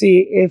to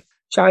see if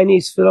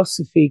Chinese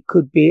philosophy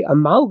could be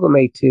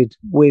amalgamated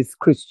with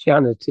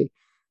Christianity,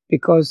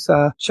 because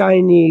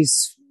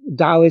Chinese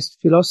Taoist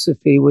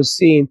philosophy was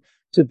seen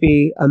to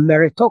be a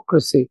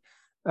meritocracy,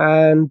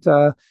 and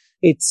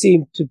it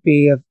seemed to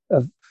be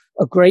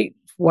a great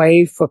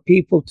way for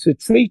people to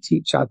treat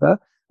each other,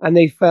 and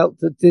they felt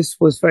that this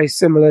was very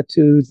similar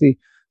to the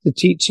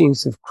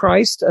teachings of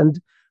Christ.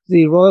 And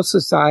the Royal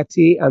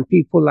Society and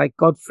people like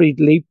Gottfried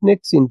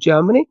Leibniz in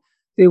Germany,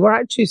 they were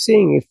actually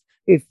seeing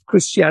if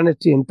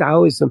Christianity and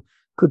Taoism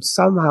could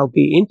somehow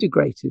be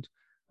integrated,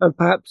 and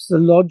perhaps the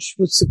Lodge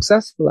was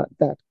successful at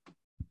that.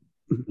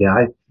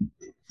 Yeah,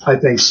 I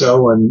think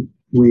so. And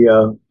we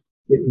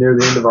get near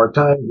the end of our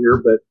time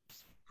here, but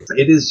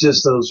it is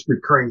just those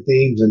recurring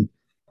themes. And,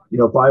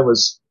 if I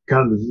was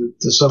kind of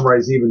to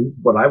summarize even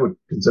what I would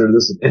consider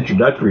this an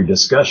introductory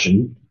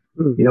discussion,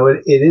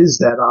 it is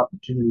that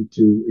opportunity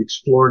to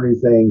explore new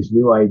things,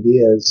 new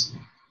ideas,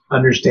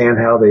 understand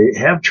how they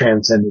have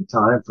transcended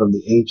time from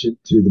the ancient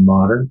to the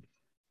modern,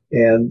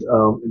 and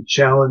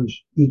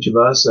challenge each of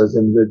us as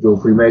individual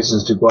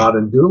Freemasons to go out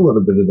and do a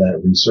little bit of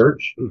that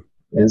research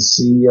and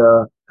see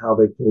how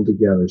they pull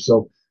together.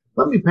 So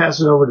let me pass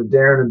it over to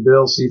Darren and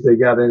Bill, see if they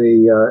got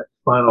any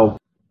final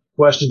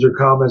questions or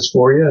comments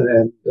for you,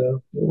 and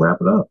we'll wrap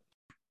it up.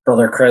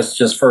 Brother Chris,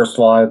 just first of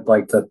all, I'd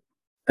like to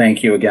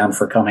thank you again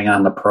for coming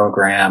on the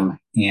program.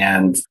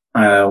 And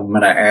I'm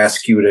going to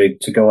ask you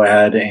to go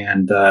ahead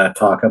and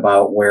talk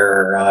about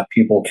where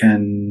people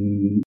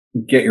can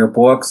get your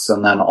books.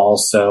 And then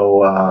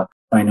also,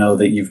 I know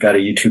that you've got a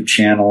YouTube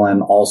channel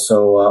and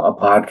also a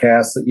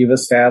podcast that you've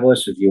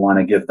established. If you want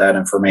to give that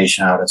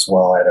information out as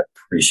well, I'd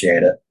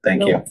appreciate it.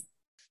 Thank you.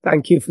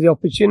 Thank you for the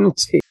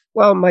opportunity.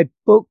 Well, my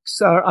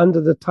books are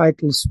under the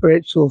title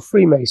Spiritual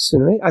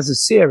Freemasonry as a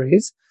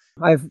series.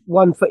 I have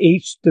one for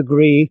each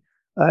degree,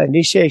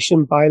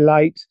 Initiation by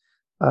Light,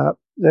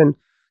 then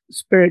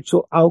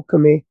Spiritual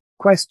Alchemy,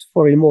 Quest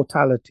for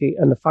Immortality,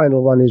 and the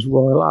final one is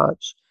Royal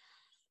Arch.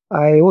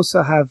 I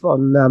also have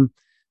on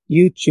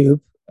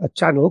YouTube a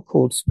channel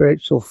called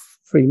Spiritual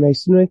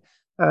Freemasonry,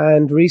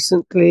 and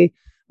recently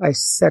I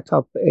set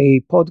up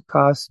a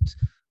podcast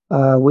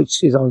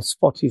which is on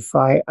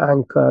Spotify,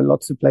 Anchor,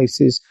 lots of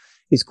places.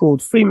 It's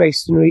called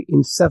Freemasonry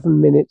in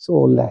 7 minutes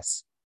or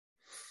less.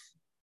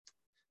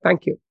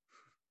 Thank you.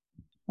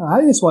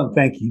 I just want to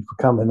thank you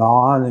for coming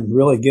on and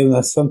really giving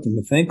us something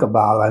to think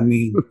about. I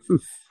mean,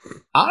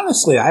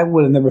 honestly, I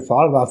would have never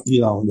thought about,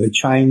 the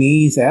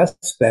Chinese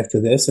aspect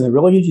of this, and it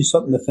really gives you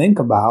something to think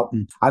about.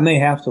 And I may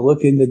have to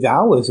look into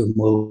Taoism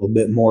a little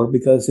bit more,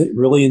 because it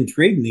really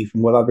intrigued me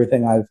from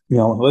everything I've,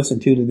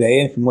 listened to today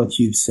and from what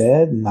you've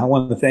said. And I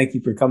want to thank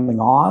you for coming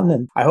on,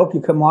 and I hope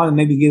you come on and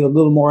maybe get a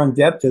little more in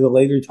depth at a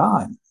later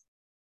time.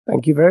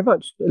 Thank you very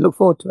much. I look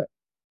forward to it.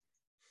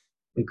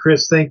 And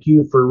Chris, thank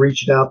you for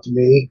reaching out to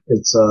me.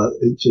 It's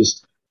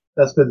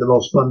that's been the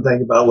most fun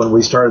thing about when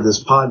we started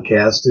this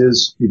podcast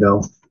is,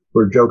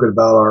 we're joking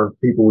about our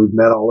people we've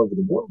met all over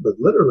the world, but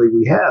literally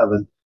we have.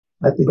 And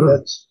I think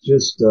that's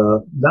just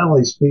not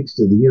only speaks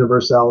to the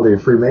universality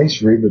of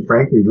Freemasonry, but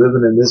frankly,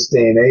 living in this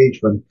day and age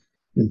when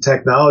in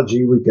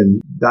technology we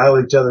can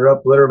dial each other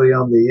up literally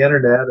on the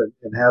internet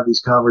and have these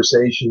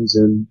conversations,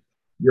 and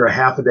you're a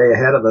half a day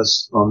ahead of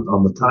us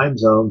on the time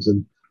zones.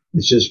 And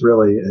it's just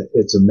really,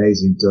 it's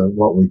amazing to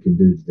what we can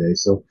do today.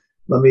 So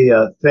let me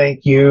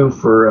thank you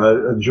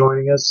for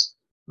joining us.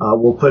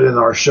 We'll put in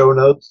our show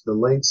notes the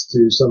links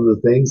to some of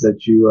the things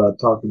that you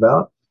talked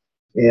about,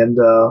 and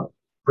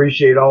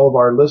appreciate all of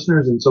our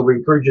listeners. And so we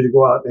encourage you to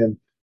go out and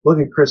look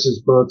at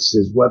Chris's books,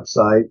 his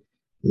website,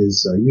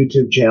 his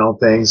YouTube channel,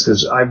 things,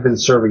 because I've been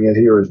serving it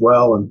here as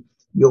well, and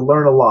you'll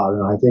learn a lot.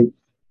 And I think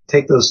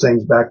take those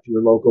things back to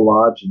your local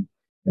lodge,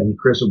 and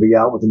Chris will be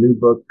out with a new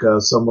book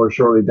somewhere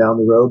shortly down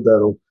the road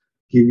that'll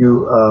give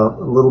you a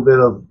little bit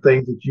of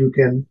things that you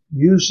can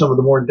use, some of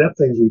the more in-depth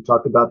things we've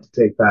talked about, to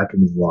take back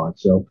into the lodge.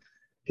 So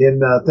again,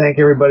 thank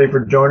everybody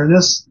for joining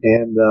us,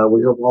 and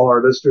we hope all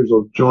our listeners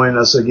will join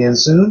us again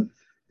soon.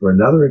 for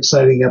another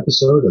exciting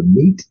episode of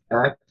Meet,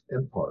 Act,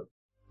 and Part.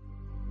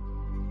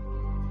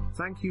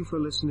 Thank you for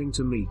listening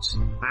to Meet,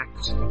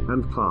 Act,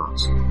 and Part.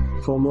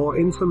 For more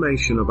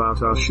information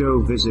about our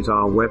show, visit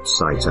our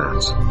website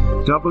at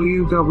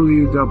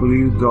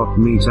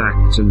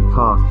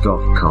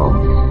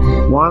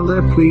www.meetactandpart.com. While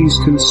there, please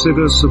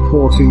consider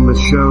supporting the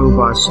show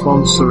by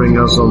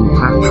sponsoring us on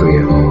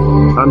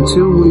Patreon.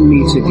 Until we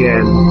meet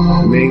again,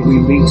 may we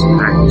meet,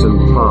 act,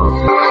 and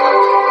part.